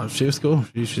 Oh, she was cool.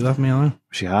 She left me alone.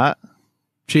 Was she hot?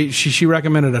 She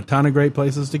recommended a ton of great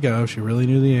places to go. She really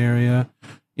knew the area.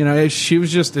 You know,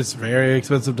 it's very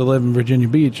expensive to live in Virginia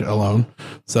Beach alone.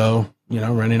 So, you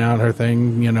know, renting out her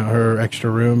thing, you know, her extra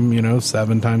room, you know,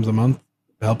 7 times a month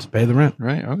helps pay the rent.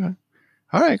 Right. Okay.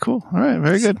 All right. Cool. All right.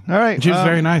 Very good. All right. She was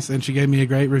very nice, and she gave me a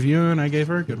great review, and I gave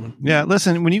her a good one. Yeah.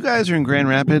 Listen, when you guys are in Grand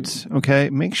Rapids, okay,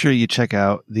 make sure you check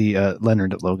out the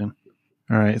Leonard at Logan.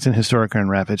 All right. It's in historic Grand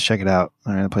Rapids. Check it out.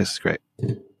 All right. The place is great.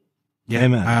 Yeah,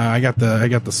 man. I got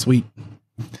the suite.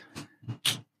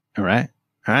 All right.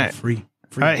 All right. Free.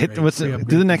 All right.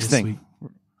 Do the next thing.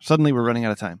 Suite. Suddenly we're running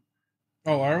out of time.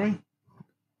 Oh, are we?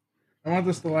 I want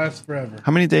this to last forever.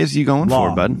 How many days are you going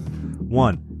for, bud?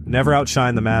 1. Never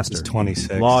outshine the master. It's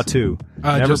 26. Law 2.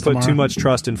 Never just put tomorrow. too much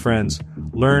trust in friends.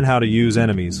 Learn how to use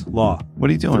enemies. Law. What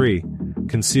are you doing? 3.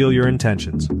 Conceal your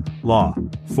intentions. Law.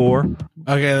 4.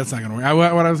 Okay, that's not gonna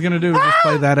work. What I was gonna do is just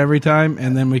play that every time,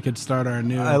 and then we could start our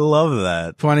new. I love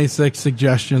that. 26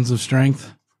 suggestions of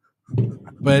strength.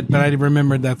 But I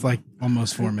remembered that's like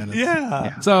almost 4 minutes.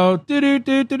 Yeah. So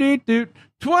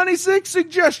 26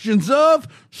 suggestions of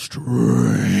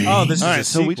strength. Oh, this is All a right.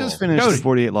 So we sequel. just finished Cody. the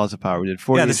 48 Laws of Power. We did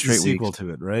 48 Yeah, this is straight a sequel weeks. to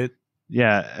it, right?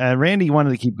 Yeah. Randy wanted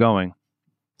to keep going.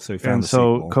 So we found And the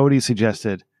so sequel. Cody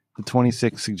suggested the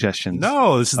 26 suggestions.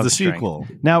 No, this is of the strength. sequel.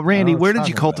 Now, Randy, I don't know where what did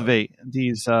you're you cultivate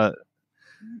these?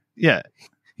 Yeah.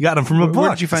 You got them from a book. Where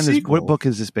did you find the this? sequel. What book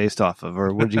is this based off of?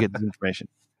 Or where did you get this information?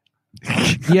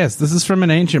 Yes, this is from an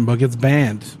ancient book. It's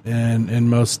banned in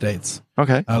most states.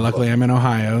 Okay. Luckily, I'm in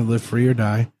Ohio. Live free or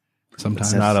die.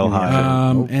 Sometimes It's not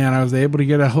Ohio. And I was able to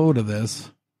get a hold of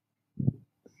this.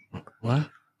 What?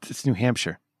 It's New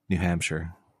Hampshire. New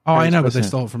Hampshire. Oh, I know, but 30%. they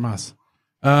stole it from us.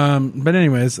 But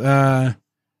anyways, sorry,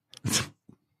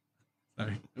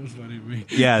 it was funny to me.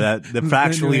 Yeah, that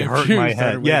factually New hurt Hampshire my started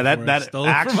head. Yeah, waiting for it. that Stole it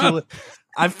from actually.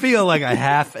 I feel like a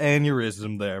half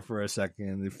aneurysm there for a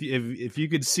second. If you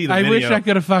could see the I video. wish I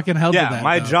could have fucking helped with Yeah, that.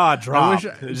 my though. jaw I dropped.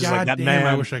 wish, It was just God like that damn, man.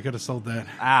 I wish I could have sold that.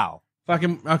 Ow.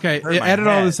 Fucking okay. Hurt my Edit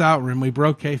all head. this out, Rim. We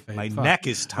broke kayfabe. My Fuck. neck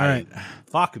is tight. All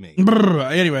Fuck me.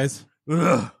 Anyways,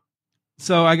 Ugh.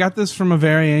 so I got this from a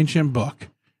very ancient book.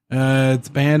 It's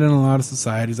banned in a lot of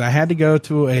societies. I had to go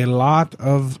to a lot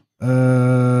of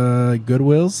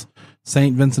Goodwills,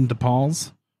 St. Vincent de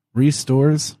Paul's,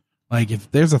 Restores. Like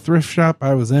if there's a thrift shop,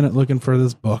 I was in it looking for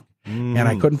this book, and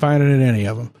I couldn't find it at any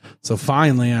of them. So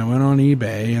finally, I went on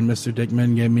eBay, and Mr.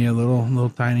 Dickman gave me a little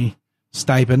tiny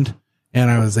stipend,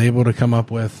 and I was able to come up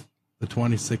with the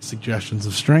 26 suggestions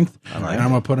of strength. And I'm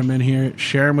gonna put them in here,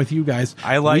 share them with you guys.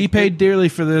 We paid dearly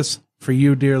for this, for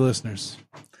you, dear listeners.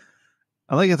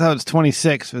 I like it how it's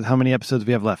 26 with how many episodes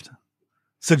we have left.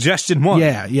 Suggestion 1.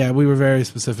 Yeah, we were very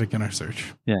specific in our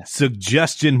search.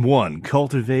 Suggestion 1.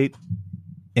 Cultivate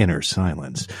inner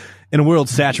silence. In a world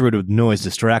saturated with noise,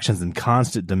 distractions, and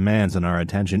constant demands on our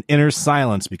attention, inner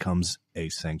silence becomes a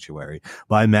sanctuary.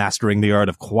 By mastering the art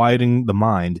of quieting the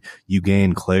mind, you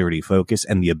gain clarity, focus,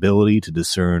 and the ability to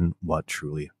discern what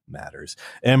truly matters.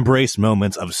 Embrace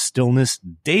moments of stillness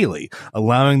daily,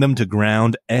 allowing them to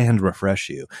ground and refresh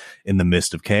you. In the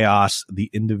midst of chaos, the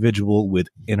individual with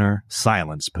inner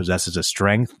silence possesses a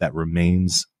strength that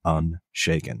remains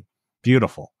unshaken.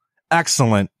 Beautiful.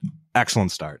 Excellent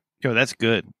start. Yo, that's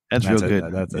good. That's real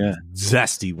good. That's a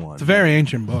zesty one. It's a very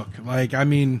ancient book. Like, I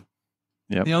mean,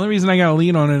 Yep. The only reason I got a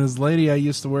lead on it is the lady I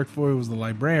used to work for, who was the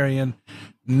librarian,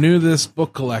 knew this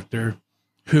book collector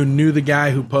who knew the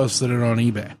guy who posted it on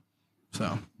eBay.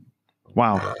 So,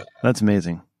 Wow, that's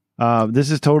amazing.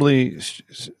 This is totally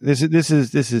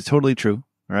true.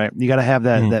 All right, you got to have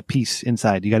that peace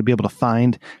inside. You got to be able to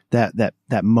find that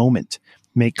moment,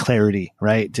 make clarity,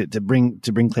 right? To bring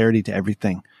clarity to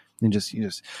everything, and just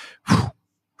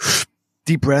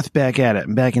deep breath, back at it,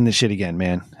 and back in the shit again,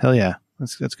 man. Hell yeah,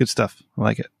 that's good stuff. I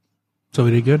like it. So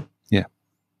we did good? Yeah.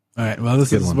 All right. Well,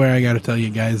 this is where I got to tell you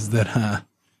guys that,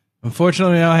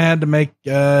 unfortunately, I had to make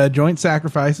joint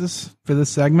sacrifices for this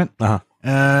segment. Uh-huh.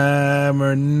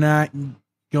 We're not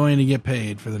going to get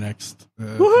paid for the next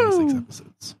 26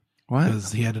 episodes. What?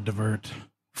 Because he had to divert.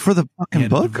 For the fucking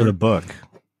book? For the book.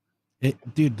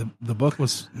 Dude, the book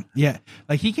was,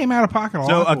 like he came out of pocket. A So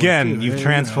lot for it, again, too. you've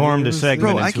transformed a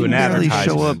segment Bro, I into can an barely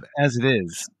advertisement. show up as it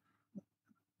is.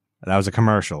 That was a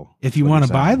commercial. If you want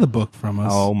to buy the book from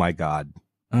us, Oh my God.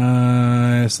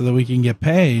 so that we can get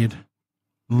paid,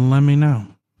 let me know.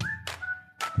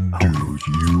 Do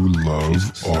you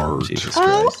love art? Jesus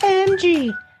Christ.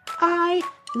 OMG, I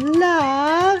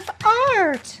love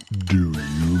art. Do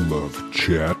you love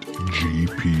Chat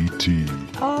GPT?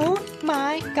 Oh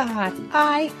my God,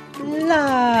 I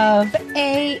love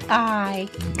AI.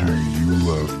 Do you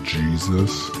love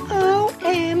Jesus? OMG,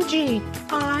 OMG,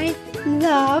 I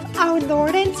love our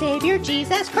Lord and Savior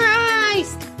Jesus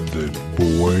Christ. Then,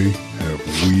 boy,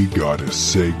 have we got a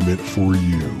segment for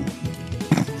you.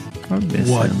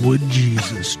 What would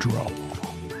Jesus draw?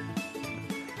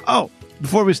 Oh,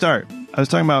 before we start, I was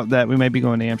talking about that we might be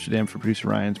going to Amsterdam for producer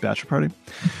Ryan's bachelor party.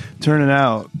 Turning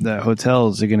out that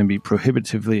hotels are going to be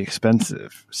prohibitively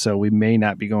expensive, so we may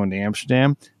not be going to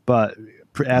Amsterdam. But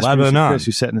as producer Chris,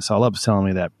 who's setting this all up, is telling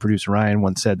me that producer Ryan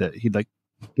once said that he'd like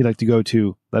to go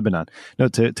to Lebanon,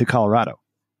 to Colorado.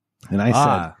 And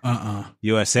I said,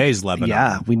 USA's Lebanon.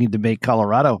 Yeah, we need to make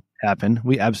Colorado happen.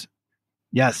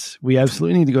 Yes, we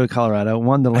absolutely need to go to Colorado.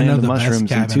 One, the land of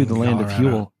mushrooms, and two, the land of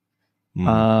fuel.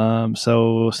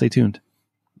 So stay tuned.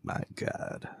 My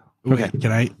God. Okay. Wait,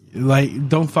 can I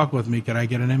don't fuck with me? Can I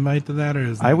get an invite to that, or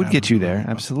is that I would get you there?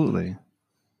 Absolutely.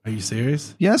 Are you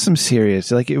serious? Yes, I'm serious.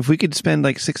 Like if we could spend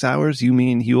like 6 hours, you,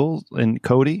 me, and Huel and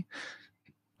Cody.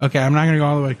 Okay, I'm not going to go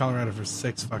all the way to Colorado for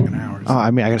 6 fucking hours. Oh,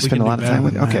 I mean, I got to spend a lot of time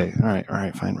with you. that. Okay, all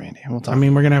right, fine, Randy. We'll talk. I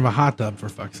mean, we're going to have a hot tub for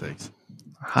fuck's sakes.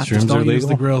 Hot Just tub. don't use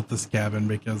the grill at this cabin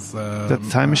because Is that the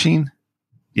time machine?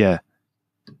 Yeah.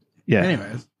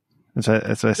 Anyways, That's what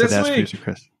I said. This Ask week. producer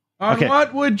Chris. on Okay.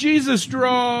 what would Jesus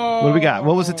draw? What do we got?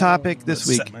 What was the topic this Let's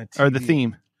week, set my or the TV.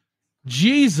 theme?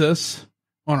 Jesus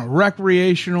on a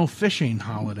recreational fishing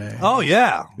holiday. Oh,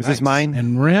 yeah. Is this mine?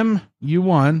 And Rim, you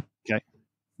won. Okay.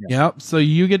 Yep. So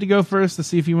you get to go first to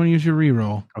see if you want to use your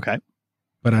reroll, Okay.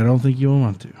 but I don't think you'll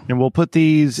want to. And we'll put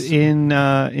these in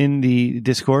the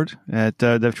Discord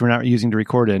that we're not using to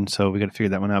record in, so we got to figure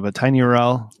that one out. But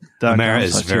tinyurl.com Amara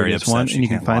is very upset. one, and you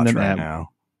can find them right at now.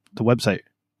 the website.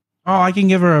 Oh, I can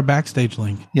give her a backstage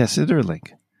link. Yes, is there a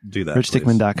link? Do that.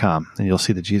 richdickman.com, and you'll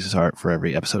see the Jesus art for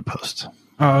every episode post.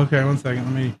 Oh, okay. 1 second.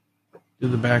 Let me do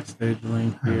the backstage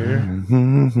link here.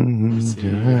 Let's see.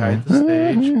 Hide the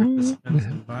stage. Participants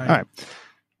invite. All right.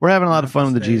 We're having a lot of fun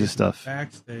with the Backstage. Jesus stuff.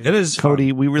 Backstage. It is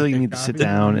Cody, we really Okay, need to sit copy.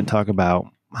 down and talk about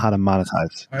how to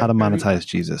monetize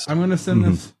Jesus. I'm going to send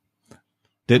this.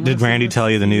 Did Randy tell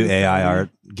you the new AI art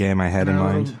game I had in No.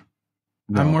 mind?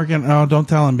 I'm working. Oh, don't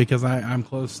tell him because I'm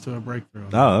close to a breakthrough.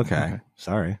 Oh, okay.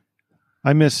 Sorry.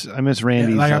 I miss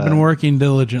Randy's Like I've been working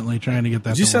diligently trying to get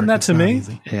that. Did you to send work. that It's to not me?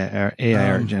 easy.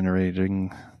 AI art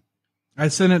generating. I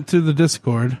sent it to the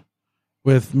Discord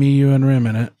with me, you, and Rim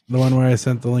in it. The one where I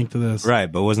sent the link to this.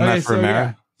 Right, but wasn't that for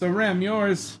Amara? So Rim,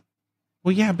 yours.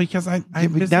 Well, yeah, because I'm Yeah,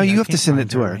 but busy. now you I have to can't send find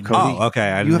it to her, right now. Cody. Oh, okay.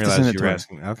 I You didn't have to send realize it you to were her.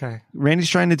 asking. Okay. Randy's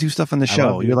trying to do stuff on the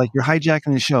show. love you. You're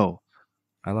hijacking the show.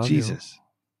 I love Jesus.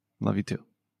 Love you too.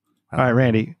 you. All right,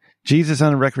 Randy. Jesus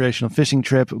on a recreational fishing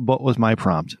trip. What was my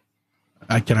prompt?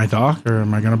 Can I talk, or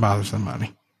am I going to bother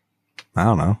somebody? I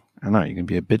don't know. I don't know. You gonna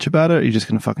be a bitch about it, or you just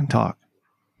gonna fucking talk?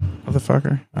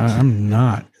 Motherfucker. I'm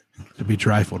not to be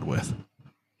trifled with.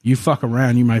 You fuck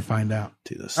around, you might find out.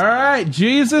 Do this. All right,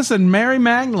 Jesus and Mary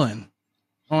Magdalene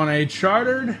on a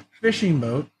chartered fishing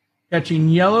boat catching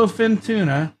yellowfin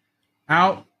tuna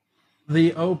out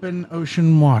the open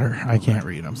ocean water. I can't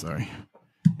read. I'm sorry.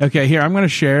 Okay, here I'm going to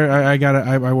share.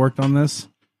 I worked on this.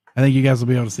 I think you guys will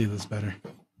be able to see this better.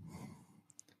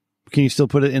 Can you still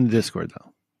put it in the Discord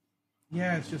though?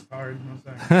 Yeah, it's just hard. 1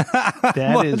 second.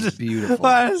 That What is is- beautiful.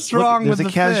 What is wrong There's with a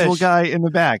the casual fish? guy in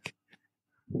the back.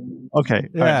 Okay,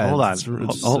 all right, Yeah, hold on.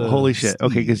 it's, Holy shit.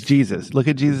 Okay, because Jesus, look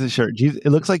at Jesus' shirt. Jesus, it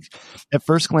looks like, at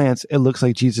first glance, it looks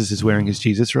like Jesus is wearing his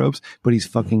Jesus robes, but he's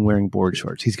fucking wearing board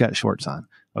shorts. He's got shorts on.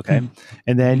 Okay,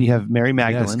 and then you have Mary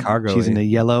Magdalene. cargo-y. She's in a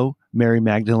yellow Mary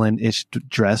Magdalene-ish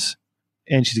dress,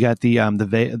 and she's got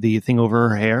the thing over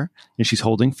her hair, and she's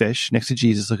holding fish next to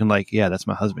Jesus, looking like, yeah, that's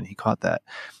my husband. He caught that.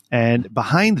 And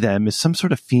behind them is some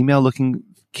sort of female-looking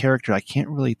character. I can't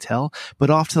really tell, but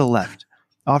off to the left,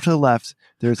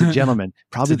 there's a gentleman,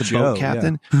 probably the It's a boat Joe,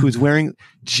 captain, who's wearing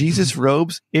Jesus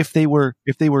robes. If they were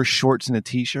shorts and a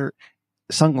t-shirt,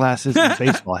 sunglasses, and a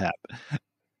baseball hat.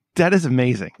 That is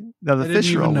amazing. Now the I fish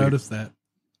didn't are all even weird. notice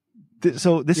that.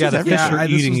 So this Yeah, is the fish everything. are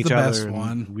this eating was each the other. best and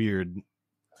one. Weird.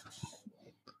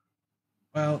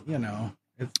 Well, you know.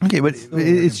 Okay, but still a work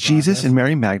in it's Jesus progress. and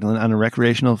Mary Magdalene on a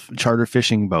recreational charter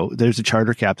fishing boat. There's a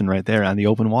charter captain right there on the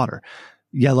open water.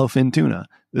 Yellowfin tuna.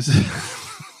 This is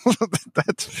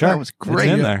that was It's great.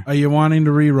 in there. Are you wanting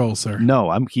to re-roll, sir? No,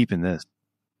 I'm keeping this.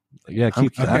 Yeah,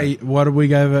 keep that. Okay, what do we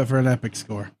give it for an epic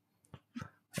score?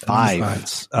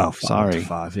 5. Oh, Sorry.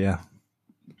 5. Yeah.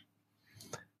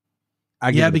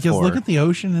 I give Yeah, it a because 4. look at the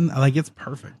ocean and like it's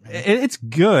perfect. Man. It's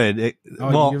good. You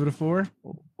give it a 4?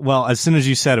 Well, as soon as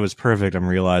you said it was perfect, I'm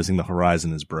realizing the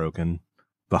horizon is broken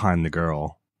behind the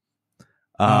girl.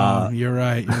 You're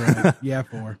right. You're right. Yeah,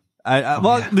 4.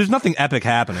 There's nothing epic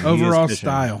happening. He is Overall fishing.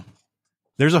 style.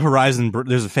 There's a horizon.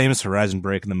 There's a famous horizon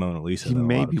break in the Mona Lisa. He that a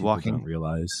may lot of be people walking- Don't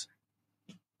realize.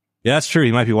 Yeah, that's true.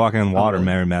 He might be walking on water.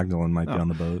 Mary Magdalene might be on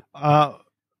the boat.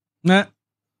 Nah.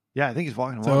 Yeah, I think he's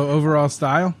walking on So water. overall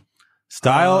style?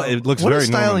 Style, it looks what very does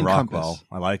style Norman encompass? Rockwell.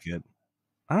 I like it.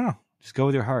 I don't know. Just go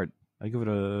with your heart. I give it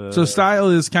a. So style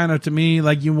is kind of, to me,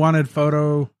 like you wanted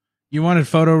photorealistic,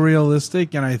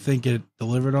 and I think it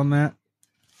delivered on that.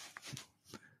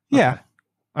 Yeah.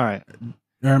 All right.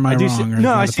 Or am I I do wrong? see- Or is no,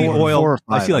 that I a see four? oil. 4 or 5.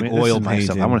 I see like this oil is my stuff.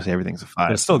 painting. I want to say everything's a 5.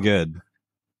 But it's still good.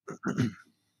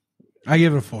 I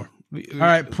give it a 4. All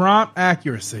right, prompt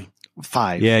accuracy.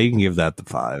 5. Yeah, you can give that the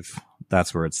 5.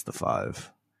 That's where it's the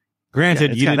 5.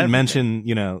 Granted, it's you got didn't everything.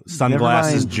 mention,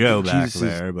 Sunglasses mind Joe back Jesus'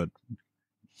 there, but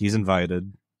he's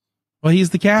invited. Well, he's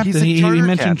the captain. He's the He charter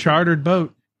mentioned captain. chartered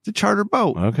boat. It's a charter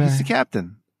boat. Okay. He's the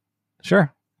captain.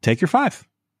 Sure. Take your 5.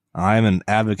 I'm an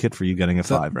advocate for you getting a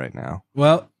So- 5 right now.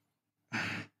 Well,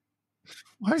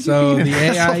 Why are you so being the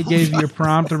an AI asshole? gave your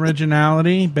prompt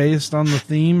originality based on the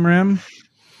theme, Rim,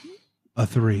 a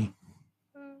 3.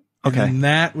 Okay. And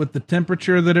that, with the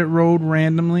temperature that it rolled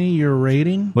randomly, your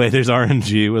rating. Wait, there's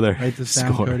RNG with our Write this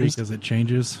down, Cody, scores. because it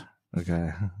changes.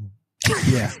 Okay.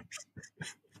 Yeah.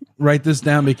 Write this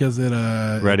down because it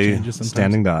Ready? changes sometimes.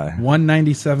 Standing by.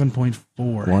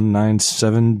 197.4.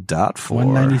 197.4.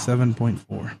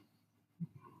 197.4.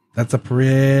 That's a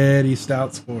pretty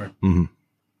stout score. Mhm.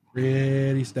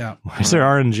 Pretty stout. Why is there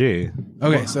RNG?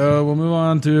 Okay, so we'll move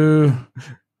on to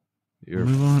You're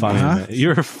Move on. a funny Huh? man.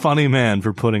 You're a funny man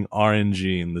for putting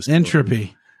RNG in this.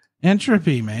 entropy.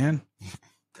 Entropy, man.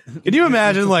 Can you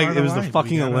imagine, It's a like, part it of was the life. We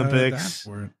fucking gotta adapt Olympics,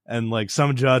 for it. and like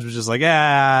some judge was just like,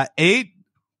 8,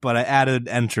 but I added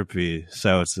entropy,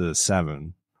 so it's a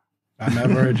 7. I'm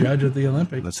never a judge at the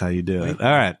Olympics. That's how you do it.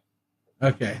 All right.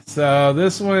 Okay, so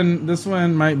this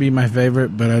one might be my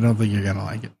favorite, but I don't think you're gonna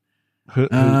like it.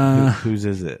 Whose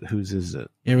is it? Whose is it?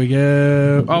 Here we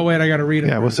go. Oh wait, I gotta read it.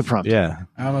 Yeah, what's the first. prompt? Yeah.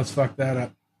 I almost fucked that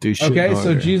up. Do shit Okay, so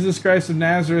harder. Jesus Christ of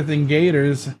Nazareth and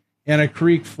gators in a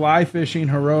creek fly fishing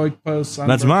heroic pose. That's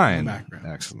sunburst in the mine. background.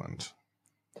 Excellent.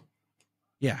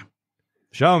 Yeah.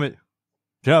 Show me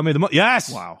the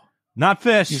yes. Wow. Not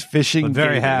fish. He's fishing. but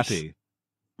very gators. happy.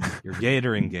 You're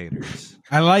gatoring gators.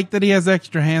 I like that he has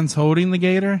extra hands holding the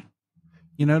gator.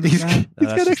 You know, He's got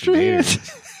That's just extra the hands.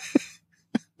 gators.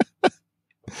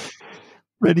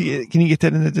 Ready? Can you get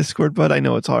that in the Discord, bud? I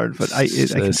know it's hard, but I can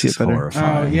This see is it better. Oh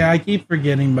horrifying. yeah, I keep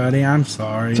forgetting, buddy. I'm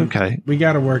sorry. It's okay. We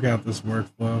got to work out this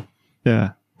workflow.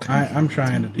 Yeah. I'm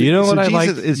trying to do. You know what So I Jesus, like?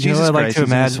 Is You know Jesus what I like Christ to is in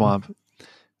the imagine? swamp.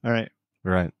 All right.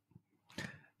 Right.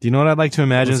 Do you know what I'd like to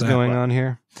imagine What's is that? going on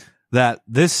here? That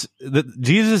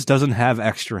Jesus doesn't have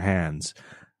extra hands.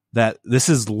 That this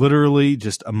is literally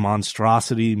just a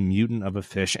monstrosity mutant of a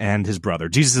fish and his brother.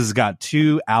 Jesus has got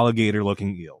 2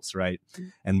 alligator-looking eels, right?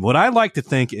 And what I like to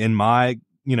think in my,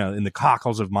 in the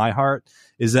cockles of my heart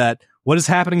is that what is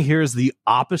happening here is the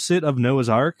opposite of Noah's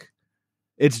Ark.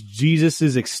 It's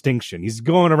Jesus's extinction. He's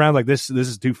going around like this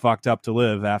is too fucked up to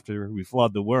live after we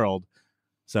flood the world.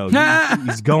 So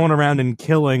he's going around and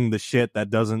killing the shit that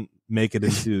doesn't make it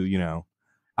into,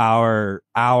 our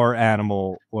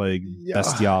animal like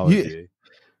bestiology.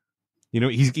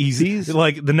 He's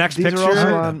like the next These are picture.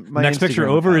 also on The my next picture Instagram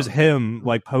over is account. him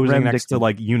like posing Rem next to Dickman.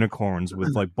 like unicorns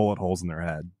with like bullet holes in their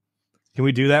head. Can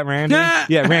we do that, Randy?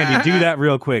 Yeah, Randy, do that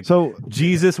real quick. So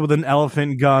Jesus with an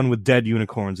elephant gun with dead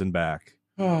unicorns in back.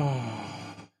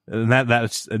 And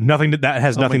that's nothing. That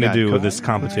has Oh my nothing to God, do with Cody. this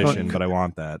competition, but I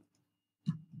want that.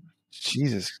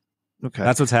 Jesus. Okay.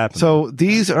 That's what's happening. So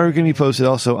these are going to be posted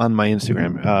also on my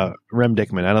Instagram, Rem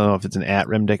Dickman. I don't know if it's an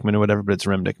 @Rem Dickman or whatever, but it's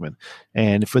Rem Dickman.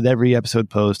 And for every episode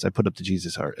post, I put up the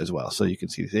Jesus art as well, so you can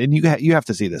see this. And you have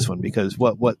to see this one because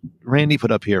what Randy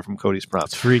put up here from Cody's it's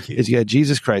prompts freaky. is you got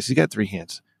Jesus Christ. He's got 3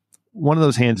 hands. One of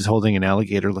those hands is holding an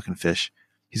alligator-looking fish.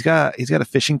 He's got a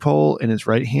fishing pole in his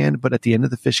right hand, but at the end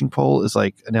of the fishing pole is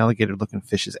like an alligator-looking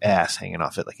fish's ass hanging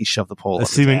off it. Like he shoved the pole. Up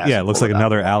his ass Yeah, it and looks pulled like it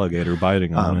out. another alligator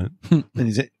biting on it. And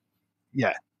he's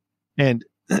yeah, and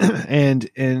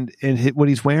what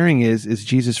he's wearing is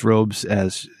Jesus robes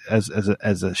as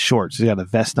a shorts. He's got a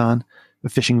vest on, a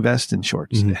fishing vest and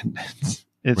shorts. Mhm. And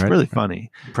it's Right. really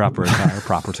funny. Proper attire,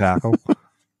 proper tackle.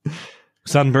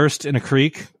 Sunburst in a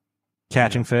creek,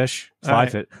 catching fish. All Fly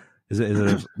right. fit.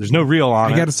 There's no reel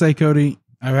on I it. got to say, Cody,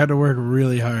 I've had to work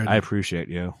really hard. I appreciate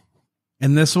you.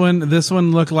 And this one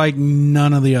looked like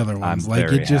none of the other ones. I'm Like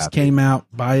very it just happy. came out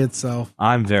by itself.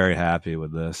 I'm very happy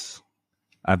with this.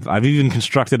 I've even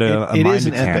constructed a It mind is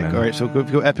an epic. cannon. All right, so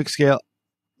go epic scale.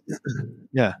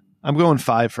 Yeah, I'm going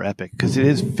 5 for epic because it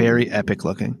is very epic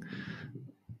looking.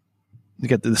 You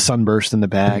got the sunburst in the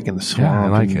back and the swamp. Yeah, I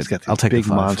like and it. He's got I'll these take the big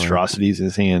 5 for it. monstrosities in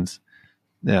his hands.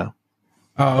 Yeah.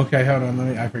 Oh, okay. Hold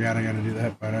on. I forgot I got to do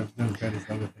that part. I was doing Cody's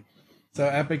other thing. So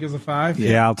epic is a 5.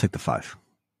 Yeah, I'll take the 5.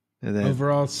 And then,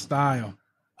 Overall style.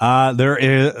 There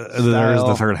is Style.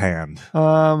 the third hand.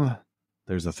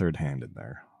 There's a third hand in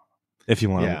there. If you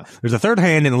want Yeah. to, there's a third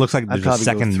hand, and it looks like I'd there's a probably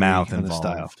go second 3 mouth on the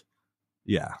style. involved.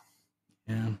 Yeah,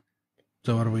 Yeah.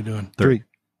 So what are we doing? 3.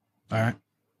 All right.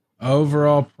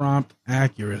 Overall prompt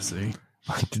accuracy.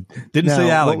 didn't Now,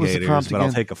 say what was the alligators, prompt but I'll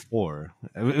again? take a 4.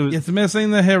 It was, It's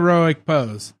missing the heroic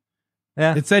pose.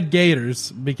 yeah. It said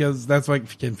gators because that's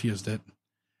what confused it.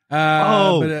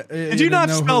 Did you not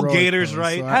spell gators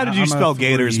right? How did you spell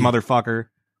gators, motherfucker?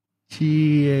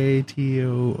 Gators.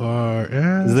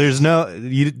 There's no.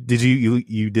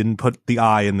 You didn't put the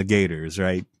I in the gators,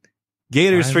 right?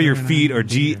 Gators Why for is your there an feet I or in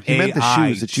gators? He meant the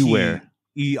shoes that you wear.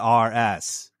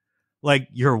 GAITERS, like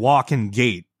your walking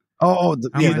gate. Oh,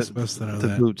 How am I the supposed to know the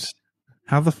that? boots.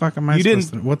 How the fuck am I You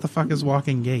supposed didn't- to? What the fuck is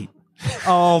walking gait?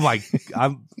 Oh my!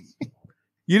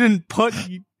 You didn't put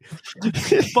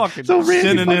fucking So Randy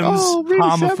synonyms, Randy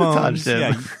homophones. sabotaged him.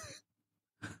 Yeah,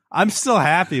 I'm still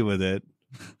happy with it,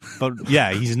 but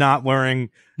yeah, he's not wearing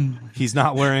It's a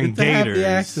happy gators.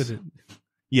 accident.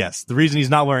 Yes, the reason he's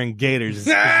not wearing gators is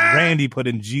because Randy put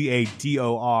in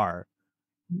GATOR.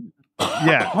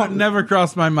 Yeah. Oh, it never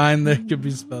crossed my mind that it could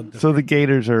be spelled different. So the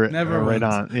gators are, Never are right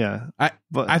once. on. Yeah.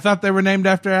 But I thought they were named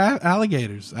after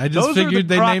alligators. I just Those are figured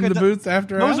the they named the crocodi- boots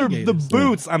after Those alligators. are the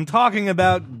boots. I'm talking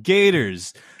about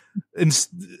gators. And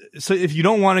so if you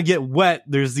don't want to get wet,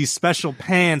 there's these special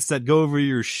pants that go over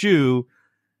your shoe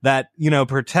that,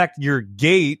 protect your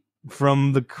gate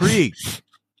from the creek.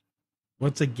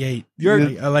 What's a gate?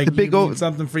 You're- like the big you old- need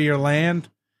something for your land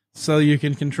so you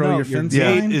can control No, your fence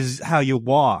gate line? is how you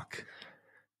walk.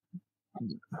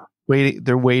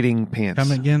 they're waiting pants.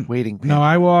 Come again? Waiting pants. No,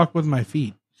 I walk with my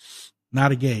feet,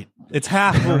 not a gate. It's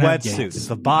half of a don't have wetsuit. gates. It's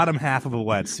the bottom half of a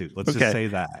wetsuit. Let's Okay. just say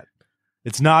that.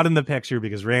 It's not in the picture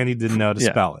because Randy didn't know to Yeah.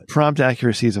 spell it. Prompt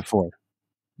accuracy is a 4.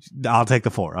 I'll take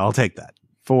the 4. I'll take that.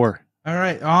 4. All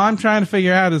right. All I'm trying to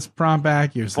figure out is prompt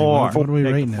accuracy. 4. What are we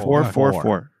Take rating it? 4, What? 4,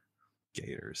 4.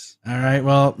 Gators. All right.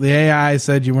 Well, the AI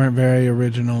said you weren't very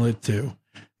original at 2,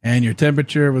 and your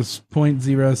temperature was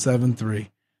 0.073.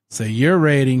 So your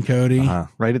rating, Cody,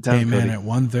 Write it down, came in Cody. at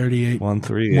 138,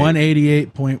 138.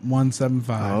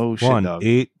 188.175. Oh, shit, dog.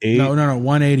 188. No,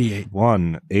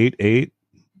 188.175.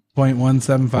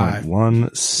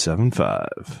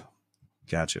 188.175.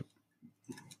 Gotcha.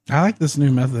 I like this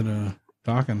new method of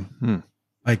talking. Hmm.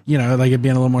 Like, like it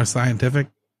being a little more scientific.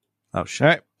 Oh shit. All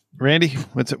right. Randy,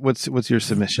 what's your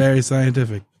submission? Very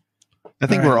scientific. I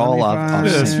think All we're right, all let me off find-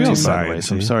 Yeah, this sync, feels by the way,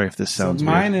 so I'm sciencey. sorry if this sounds So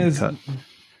mine weird. is Cut.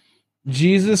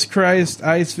 Jesus Christ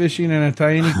ice fishing in a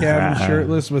tiny cabin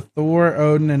shirtless with Thor,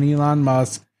 Odin, and Elon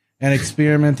Musk and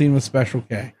experimenting with Special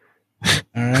K.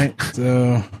 All right.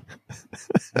 So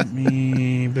let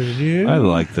me I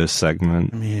like this segment.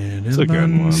 It's a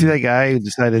good one. See that guy who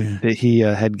decided that he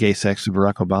had gay sex with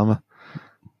Barack Obama?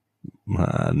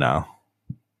 No.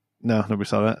 No, nobody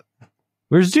saw that.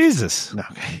 Where's Jesus? No,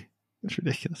 okay. That's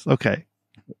ridiculous. Okay.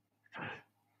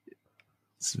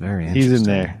 It's very interesting. He's in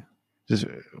there. Just Oh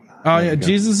there yeah, you go.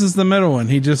 Jesus is the middle one.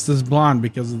 He just is blonde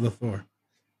because of the Thor.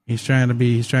 He's trying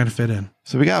to fit in.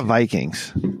 So we got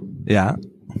Vikings. Yeah.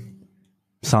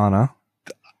 Sauna.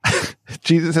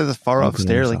 Jesus has a far off Opening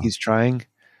stare like song. he's trying.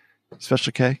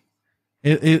 Special K.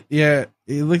 It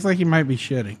looks like he might be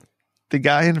shitting. The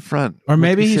guy in front. Or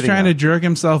maybe what's he he's sitting trying on? to jerk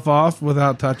himself off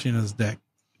without touching his dick.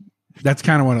 That's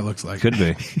kind of what it looks like. Could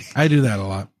be. I do that a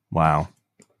lot. Wow.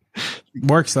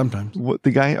 Works sometimes. What,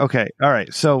 the guy? Okay. All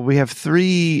right. So we have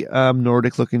 3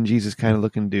 Nordic looking Jesus kind of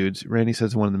looking dudes. Randy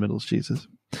says the one in the middle is Jesus.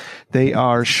 They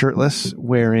are shirtless,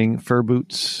 wearing fur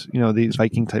boots, these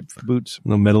Viking type boots,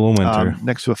 In the middle of winter.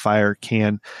 next to a fire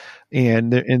can.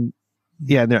 And they're on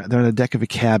the deck of a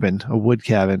cabin, a wood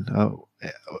cabin,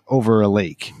 over a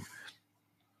lake.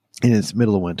 And it's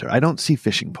middle of winter. I don't see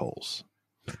fishing poles.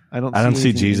 I don't see see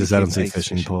anything Jesus. I don't see indicating ice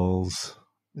fishing poles.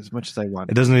 as much as I want.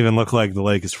 It doesn't even look like the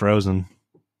lake is frozen.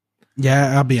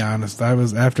 Yeah, I'll be honest. I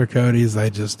was after Cody's. I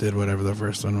just did whatever the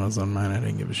first one was on mine. I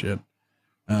didn't give a shit.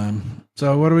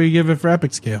 So what do we give it for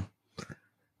epic scale?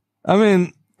 I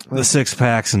mean, the 6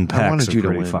 packs and I packs wanted are you to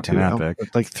pretty win fucking too.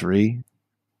 epic. Like 3,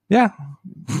 Yeah.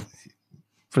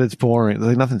 but it's boring.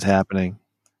 Like nothing's happening.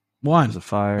 1. There's a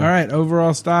fire. All right.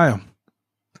 Overall style.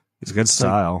 It's a good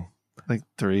style. Like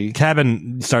 3.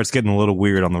 Cabin starts getting a little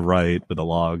weird on the right with the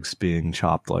logs being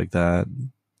chopped like that.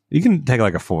 You can take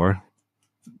like a 4.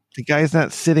 The guy's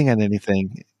not sitting on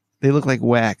anything. They look like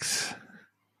wax.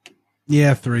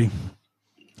 Yeah, 3.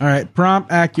 All right.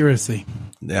 Prompt accuracy.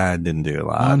 Yeah, I didn't do a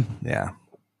lot. 1. Yeah.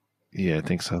 Yeah, I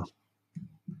think so.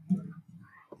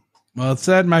 Well, it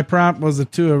said my prompt was a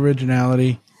 2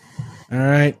 originality. All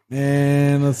right.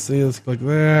 And let's see. Let's click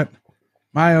that.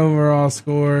 My overall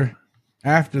score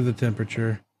after the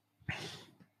temperature,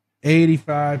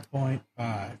 85.5.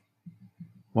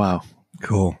 Wow.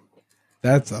 Cool.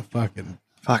 That's a fucking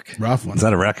Fuck. rough one. Is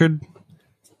that a record?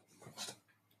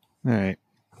 All right.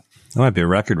 That might be a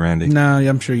record, Randy. No,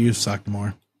 I'm sure you sucked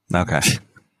more. Okay.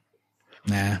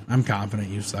 Nah, I'm confident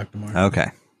you sucked more. Okay.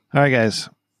 All right, guys.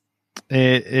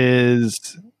 It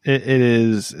is.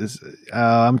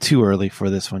 I'm too early for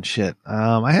this one. Shit.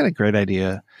 I had a great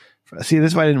idea. See,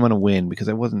 this is why I didn't want to win because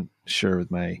I wasn't sure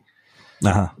with my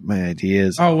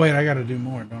ideas. Oh wait, I got to do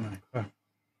more, don't I? Fuck.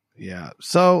 Yeah.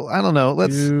 So I don't know.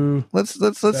 Let's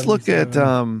look at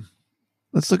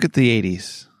the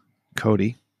 80s.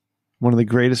 Cody, one of the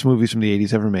greatest movies from the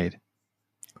 80s ever made.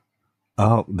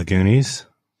 Oh, The Goonies.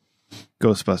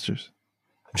 Ghostbusters.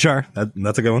 Sure,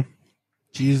 that's a good one.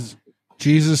 Jesus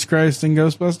Christ in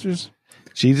Ghostbusters.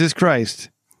 Jesus Christ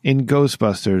in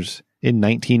Ghostbusters in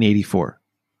 1984.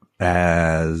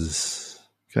 As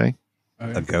Okay.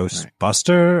 a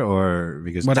Ghostbuster, or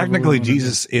because Whatever technically we wanna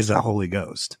Jesus is a holy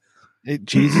ghost.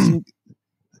 Jesus.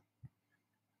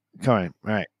 All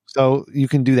right. So you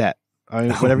can do that.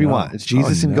 Whatever you want. It's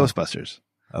Jesus in Ghostbusters.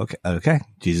 Okay.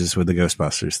 Jesus with the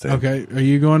Ghostbusters thing. Okay, are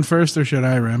you going first or should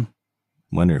I, Rem?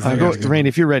 Wonderful. Randy,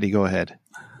 if you're ready, go ahead.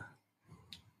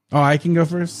 Oh, I can go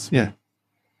first? Yeah.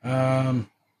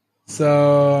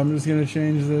 So I'm just going to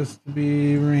change this to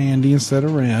be Randy instead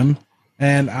of Rem.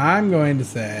 And I'm going to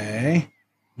say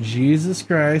Jesus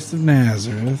Christ of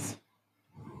Nazareth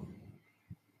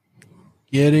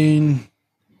giving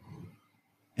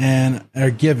a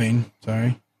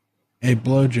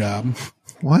blowjob.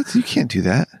 What? You can't do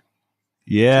that.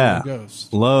 Yeah. to a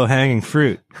ghost. Low hanging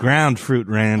fruit. Ground fruit,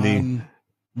 Randy.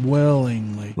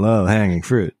 Willingly. Low hanging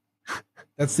fruit.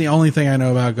 That's the only thing I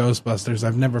know about Ghostbusters.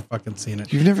 I've never fucking seen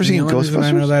it. You've never And seen the only reason Ghostbusters?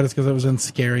 I know that is because it was in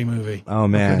Scary Movie. Oh,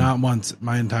 man. Not once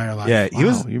my entire life. Yeah, Wow,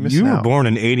 you're missing you were out. born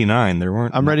in 89. There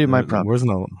weren't. I'm ready with my There prompt.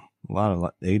 wasn't a lot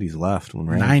of 80s left when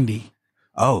Randy. 90.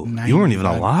 Oh, 90, you weren't even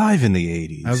bud. alive in the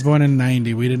 80s. I was born in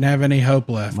 90. We didn't have any hope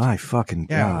left. My fucking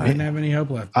Yeah, we God. didn't have any hope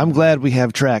left. I'm glad we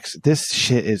have tracks. This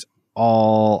shit is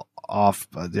all off.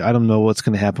 I don't know what's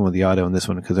going to happen with the audio in this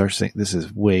one because this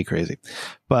is way crazy.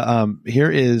 But here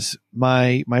is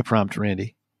my prompt,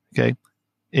 Randy. Okay,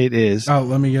 it is. Oh,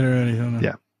 let me get it ready. Hold on.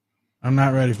 Yeah. I'm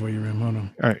not ready for you, Rim. Hold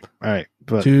on. All right.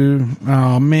 But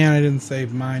Oh, man, I didn't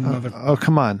save mine, mother. oh,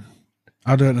 come on.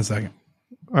 I'll do it in a second.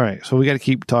 All right, so we got to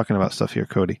keep talking about stuff here,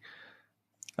 Cody.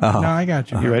 Oh. No, I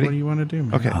got you. You ready? What do you want to do,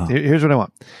 man? Okay, here's what I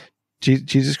want.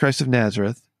 Jesus Christ of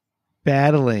Nazareth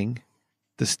battling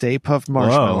the Stay Puft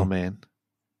Marshmallow Whoa. Man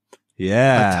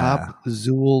Yeah.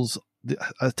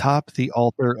 atop the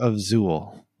altar of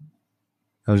Zool.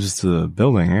 That was just the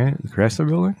building, right? The Chrysler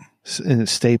building? And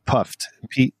it's Stay Puft,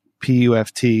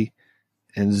 Puft,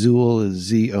 and Zool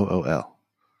is ZOOL.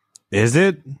 Is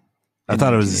it? I In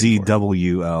thought it was 1984.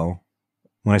 ZWL.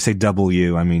 When I say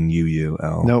W, I mean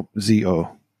UUL. Nope,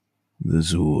 ZO. The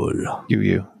Zool.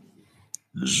 UU.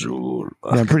 Zool.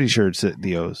 Yeah, I'm pretty sure it's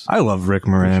the O's. I love Rick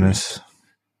Moranis.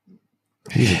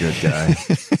 He's a good guy.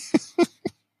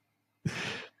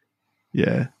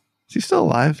 Yeah. Is he still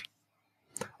alive?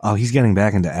 Oh, he's getting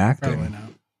back into acting. Probably not.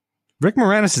 Rick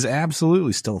Moranis is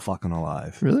absolutely still fucking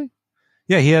alive. Really?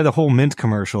 Yeah, he had a whole Mint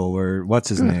commercial where, what's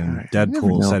his Good. name? All right. You never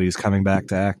Deadpool know. said he was coming back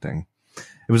to acting.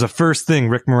 It was the first thing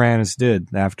Rick Moranis did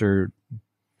after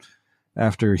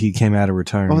he came out of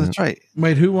retirement. Oh, that's right.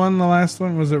 Wait, who won the last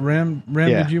one? Was it Rem? Rem,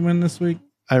 Yeah. did you win this week?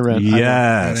 I read. I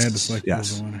had to Yes. select you as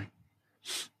Yes. the winner.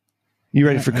 You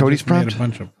ready for I Cody's just made prompt? a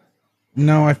bunch of.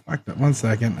 No, I fucked up. 1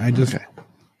 second. I just Okay.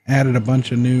 added a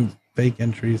bunch of new fake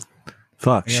entries.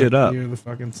 Fuck I gotta shit up. clear the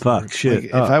fucking Fuck storage. shit Like,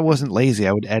 if up. I wasn't lazy,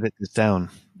 I would edit this down.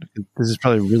 This is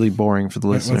probably really boring for the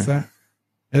Wait, listener. what's that?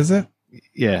 Is it?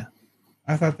 Yeah.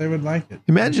 I thought they would like it.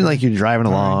 Imagine like you're driving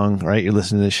All right. along, right? You're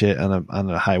listening to this shit on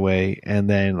a highway, and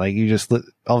then like you just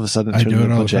all of a sudden I turn do into it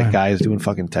a all bunch the of time. guys doing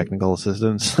fucking technical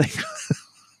assistance. Like,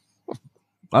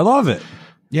 I love it.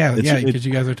 Yeah, It's- yeah, it- because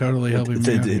you guys are totally helping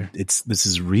me out here. This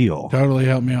is real. Totally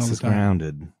help me all This the is time.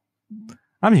 grounded.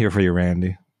 I'm here for you,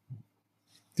 Randy.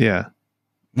 yeah.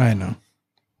 I know.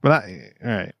 But all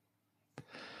right,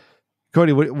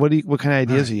 Cody, what kind of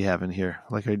ideas are you having here?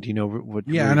 Like, do you know what?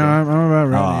 Yeah, where I know. you're I'm about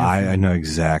Oh, ready. I know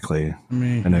exactly. I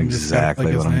know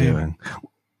exactly what I'm doing.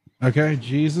 Okay,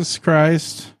 Jesus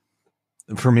Christ.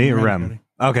 For me, Ready, Rem. Cody.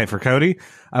 Okay, for Cody,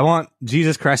 I want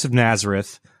Jesus Christ of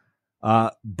Nazareth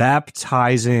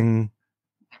baptizing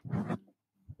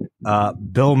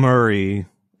Bill Murray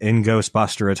in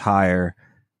Ghostbuster attire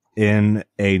in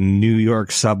a New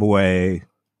York subway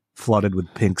flooded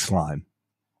with pink slime.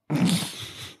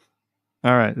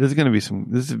 All right. This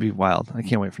would be wild. I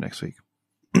can't wait for next week.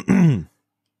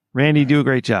 Randy, do a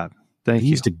great job. Thank They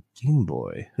you. used a Game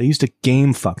Boy. They used a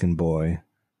Game fucking Boy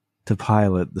to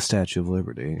pilot the Statue of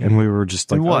Liberty, and we were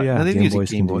just like, And what? "Oh yeah, No, they didn't Game use a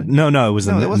Boys Game can do Boy. it." No, it was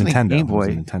No, that wasn't a Nintendo. Game Boy. It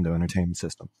was a Nintendo Entertainment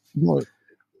System. Well, It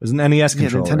was an NES yeah,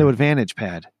 controller. Nintendo Advantage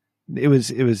Pad. It was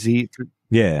the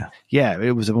Yeah,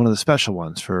 it was one of the special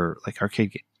ones for like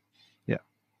arcade game. Yeah.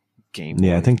 Game Boy.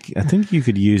 yeah. I think you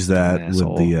could use that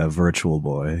Asshole. with the Virtual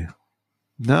Boy.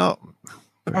 No.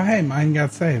 Oh, hey, mine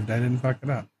got saved. I didn't fuck it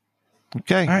up.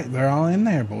 Okay. All right, they're all in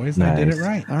there, boys. I did it Nice.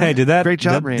 right. All Hey, right. did that Great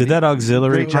job, Randy. did that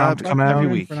auxiliary Great job. prompt come Every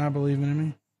out? week. For not believing in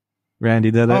me.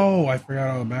 Randy, did it? Oh, I forgot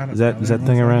all about it. Is that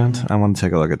thing around? I want to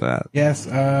take a look at that. Yes.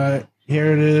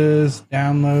 Here it is.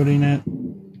 Downloading it.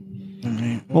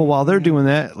 Well, while they're doing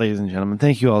that, ladies and gentlemen,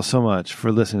 thank you all so much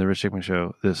for listening to the Rich Dickman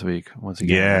Show this week. Once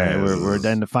again, Yes. we're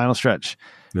in the final stretch.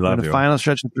 We We're in love the you. final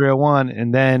stretch of 301,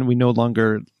 and then we no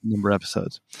longer number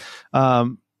episodes.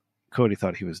 Cody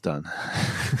thought he was done.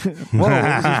 Whoa, what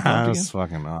was his prompt again? That's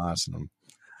fucking awesome.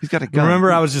 He's got a gun.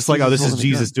 Remember, I was just like, "Oh, this is holding a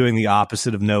Jesus doing the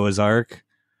opposite of Noah's Ark."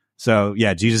 So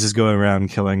yeah, Jesus is going around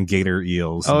killing gator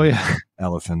eels. Oh, and yeah.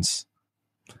 elephants.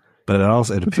 But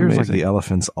it appears like amazing. the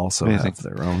elephants also Amazing. have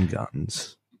their own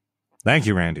guns. Thank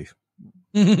you, Randy.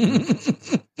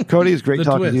 Cody, it's great The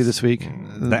talking to you twist. this week.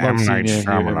 The Love M. seeing Night you here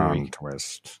every Shyamalan week.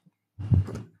 twist.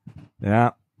 Yeah.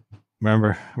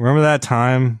 Remember that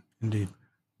time Indeed.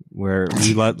 where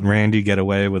we let Randy get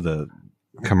away with a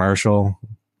commercial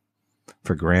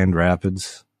for Grand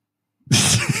Rapids?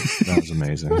 That was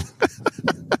amazing.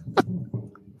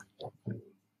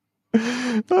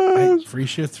 Hey, free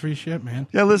shit, man.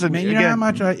 Yeah, listen. Man, you know again, how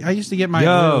much I used to get my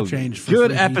Yo, oil changed for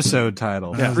good free. episode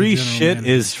title. Yeah. Free General shit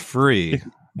manager. is free.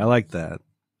 I like that.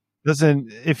 Listen,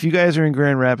 if you guys are in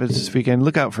Grand Rapids this weekend,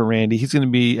 look out for Randy. He's going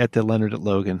to be at the Leonard at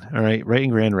Logan. All right, right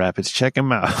in Grand Rapids. Check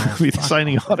him out. He'll be fuck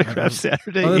signing off. autographs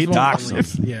Saturday. Oh, this 8 won't Dox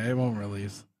release. Yeah, it won't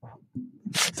release.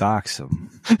 Dox him.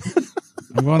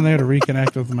 I'm going there to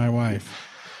reconnect with my wife.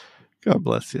 God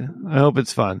bless you. I hope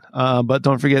it's fun. But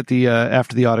don't forget the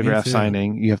after the autograph too.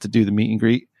 signing, you have to do the meet and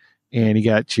greet, and you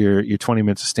got your 20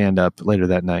 minutes of stand up later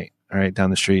that night. All right, down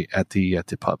the street at the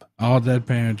pub. All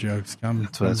deadpan jokes. Come.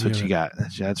 So that's what you got.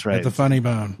 That's right. At the Funny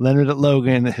Bone. Leonard at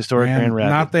Logan, the historic Man, Grand Rapids.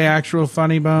 not the actual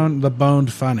Funny Bone, the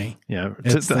boned funny. Yeah,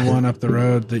 It's the one up the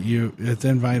road that it's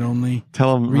invite only.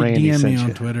 Tell him Randy DM sent me on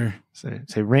you. Twitter.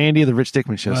 Say Randy of the Rich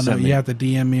Dickman Show Well, no, sent me. you have to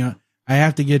DM me on. I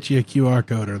have to get you a QR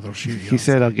code or they'll shoot you. He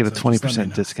said I'll get a So just let me 20%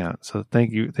 know. discount. So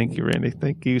thank you, Randy.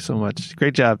 Thank you so much.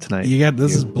 Great job tonight. You got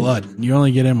this is blood. You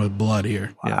only get in with blood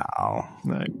here. Yeah. Wow.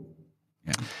 All right.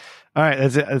 Yeah. All right,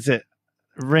 that's it.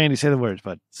 Randy, say the words,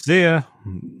 bud. See ya.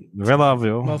 We love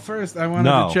you. Well, first I wanted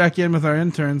No. to check in with our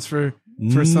interns for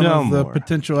some No of the more.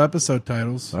 potential episode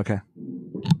titles. Okay.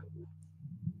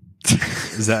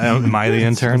 Is that am I the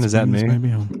intern? Is that me? Maybe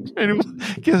home. Randy,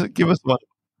 give us one.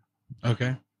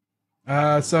 Okay.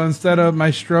 So instead of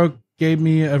my stroke gave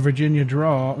me a Virginia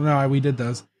draw. No, we did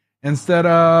those. Instead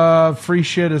of free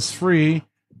shit is free,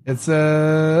 it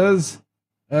says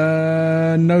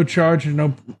no charge,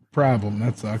 no problem.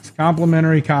 That sucks.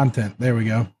 Complimentary content. There we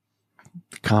go.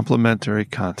 Complimentary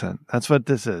content. That's what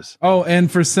this is. Oh,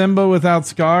 and for Simba without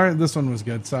Scar, this one was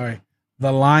good. Sorry.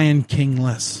 The Lion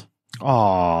Kingless.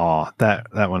 Oh, that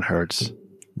one hurts.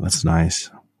 That's nice.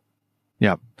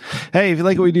 Yep. Hey, if you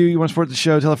like what we do, you want to support the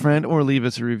show, tell a friend or leave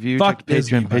us a review. Fuck Check the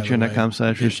Disney, Patreon, by the way.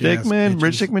 patreon.com/Rich Bitch-ass Dickman,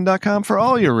 bitches. richdickman.com for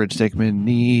all your Rich Dickman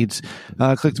needs.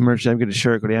 Click the merch tab, get a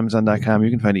shirt, go to amazon.com.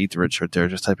 You can find Eat the Rich shirt there.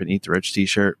 Just type in Eat the Rich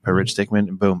t-shirt by Rich Dickman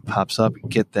and boom, pops up.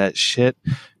 Get that shit.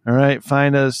 All right.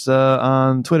 Find us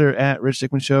on Twitter at Rich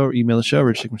Dickman Show or email the show,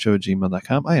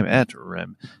 richdickmanshow@gmail.com. I am at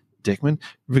Rem Dickman.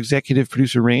 Executive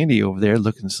producer Randy over there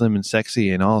looking slim and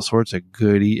sexy and all sorts of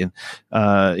good eating.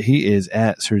 He is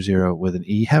at Sir Zero with an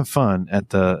E. Have fun at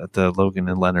the Logan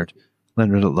and Leonard at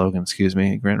Logan, excuse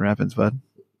me, Grand Rapids, bud.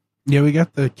 Yeah, we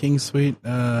got the King Suite.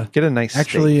 Get a nice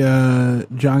Actually, steak.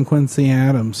 John Quincy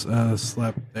Adams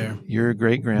slept there. Your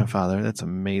great grandfather. That's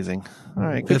amazing. All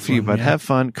right, good Fifth for you, one, bud. yeah. Have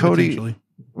fun, Cody. Potentially.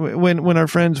 When our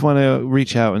friends want to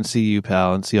reach out and see you,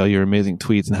 pal, and see all your amazing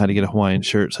tweets and how to get a Hawaiian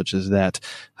shirt such as that,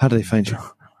 how do they find you?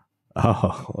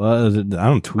 Oh, well, I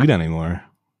don't tweet anymore.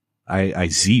 I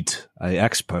zeet. I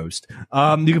X post. You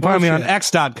can find me on Bullshit.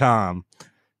 x.com.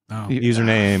 Oh.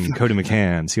 Username Cody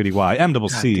McCann, CODY,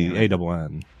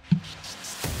 MCCANN.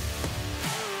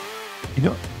 You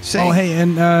know, say. Oh, hey,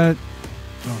 and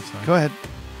sorry. Go ahead.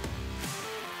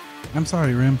 I'm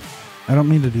sorry, Rim. I don't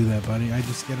mean to do that, buddy. I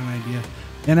just get an idea.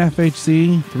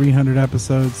 NFHC, 300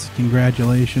 episodes.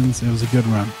 Congratulations. It was a good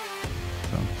run.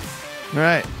 So, All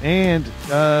right, and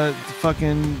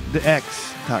the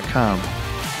X.com.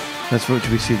 That's what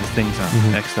we see the things on.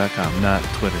 Mhm. X.com, not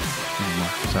Twitter anymore.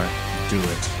 Sorry. Do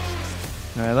it.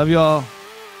 All right, love you all.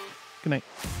 Good night.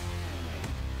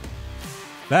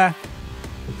 Bye.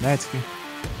 Natsky.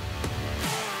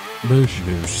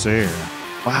 Boosh. Sarah.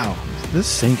 Wow, this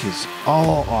sink is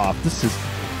all off. This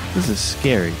is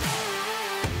scary.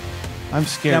 I'm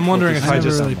scared. Yeah, I'm wondering what if this I I is. never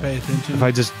just- really pay attention If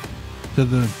I just, to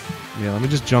the. yeah, let me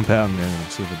just jump out and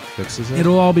see if it fixes it.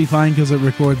 It'll all be fine because it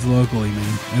records locally,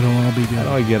 man. It'll all be How do good.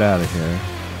 I get out of here?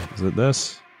 Is it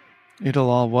this? It'll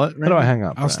all what? How do I hang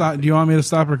up? I'll then? stop. Do you want me to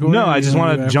stop recording? No, or I you just wanna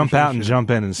want do to after jump out show? and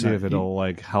jump in and see No, if it'll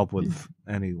like help with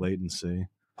any latency.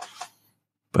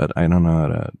 But I don't know how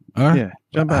to. All right. Yeah,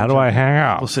 jump out. How do jump I out. hang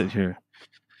out? We'll sit here.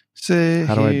 Sit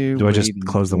How do I- here do I just waiting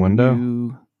close the for window?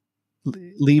 you.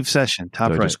 Leave session. Top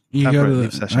Do I right. just- You Top go right. to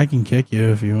Leave the, session. I can kick you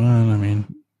if you want. I mean,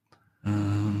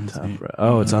 let's see.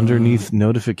 Oh, it's underneath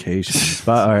notifications.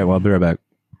 All right, well, I'll be right back.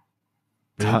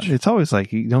 It's always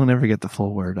like you don't ever get the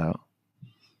full word out.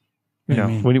 What do You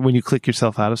you know, mean? when you click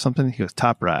yourself out of something, he goes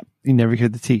top right. You never hear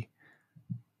the T.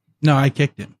 No, I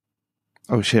kicked him.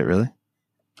 Oh shit! Really?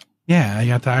 Yeah, I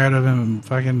got tired of him.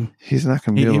 Fucking, He's not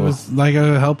gonna be he able. was like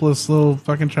a helpless little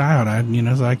fucking child.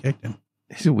 So I kicked him.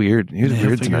 He's weird. He was And he'll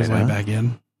weird figure tonight. his way Huh? back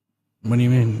in. What do you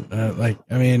mean?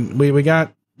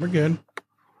 We're good.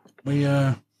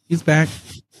 He's back.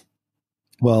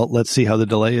 Well, let's see how the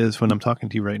delay is when I'm talking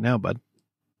to you right now, bud.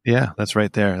 Yeah, that's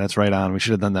right there. That's right on. We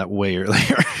should have done that way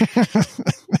earlier.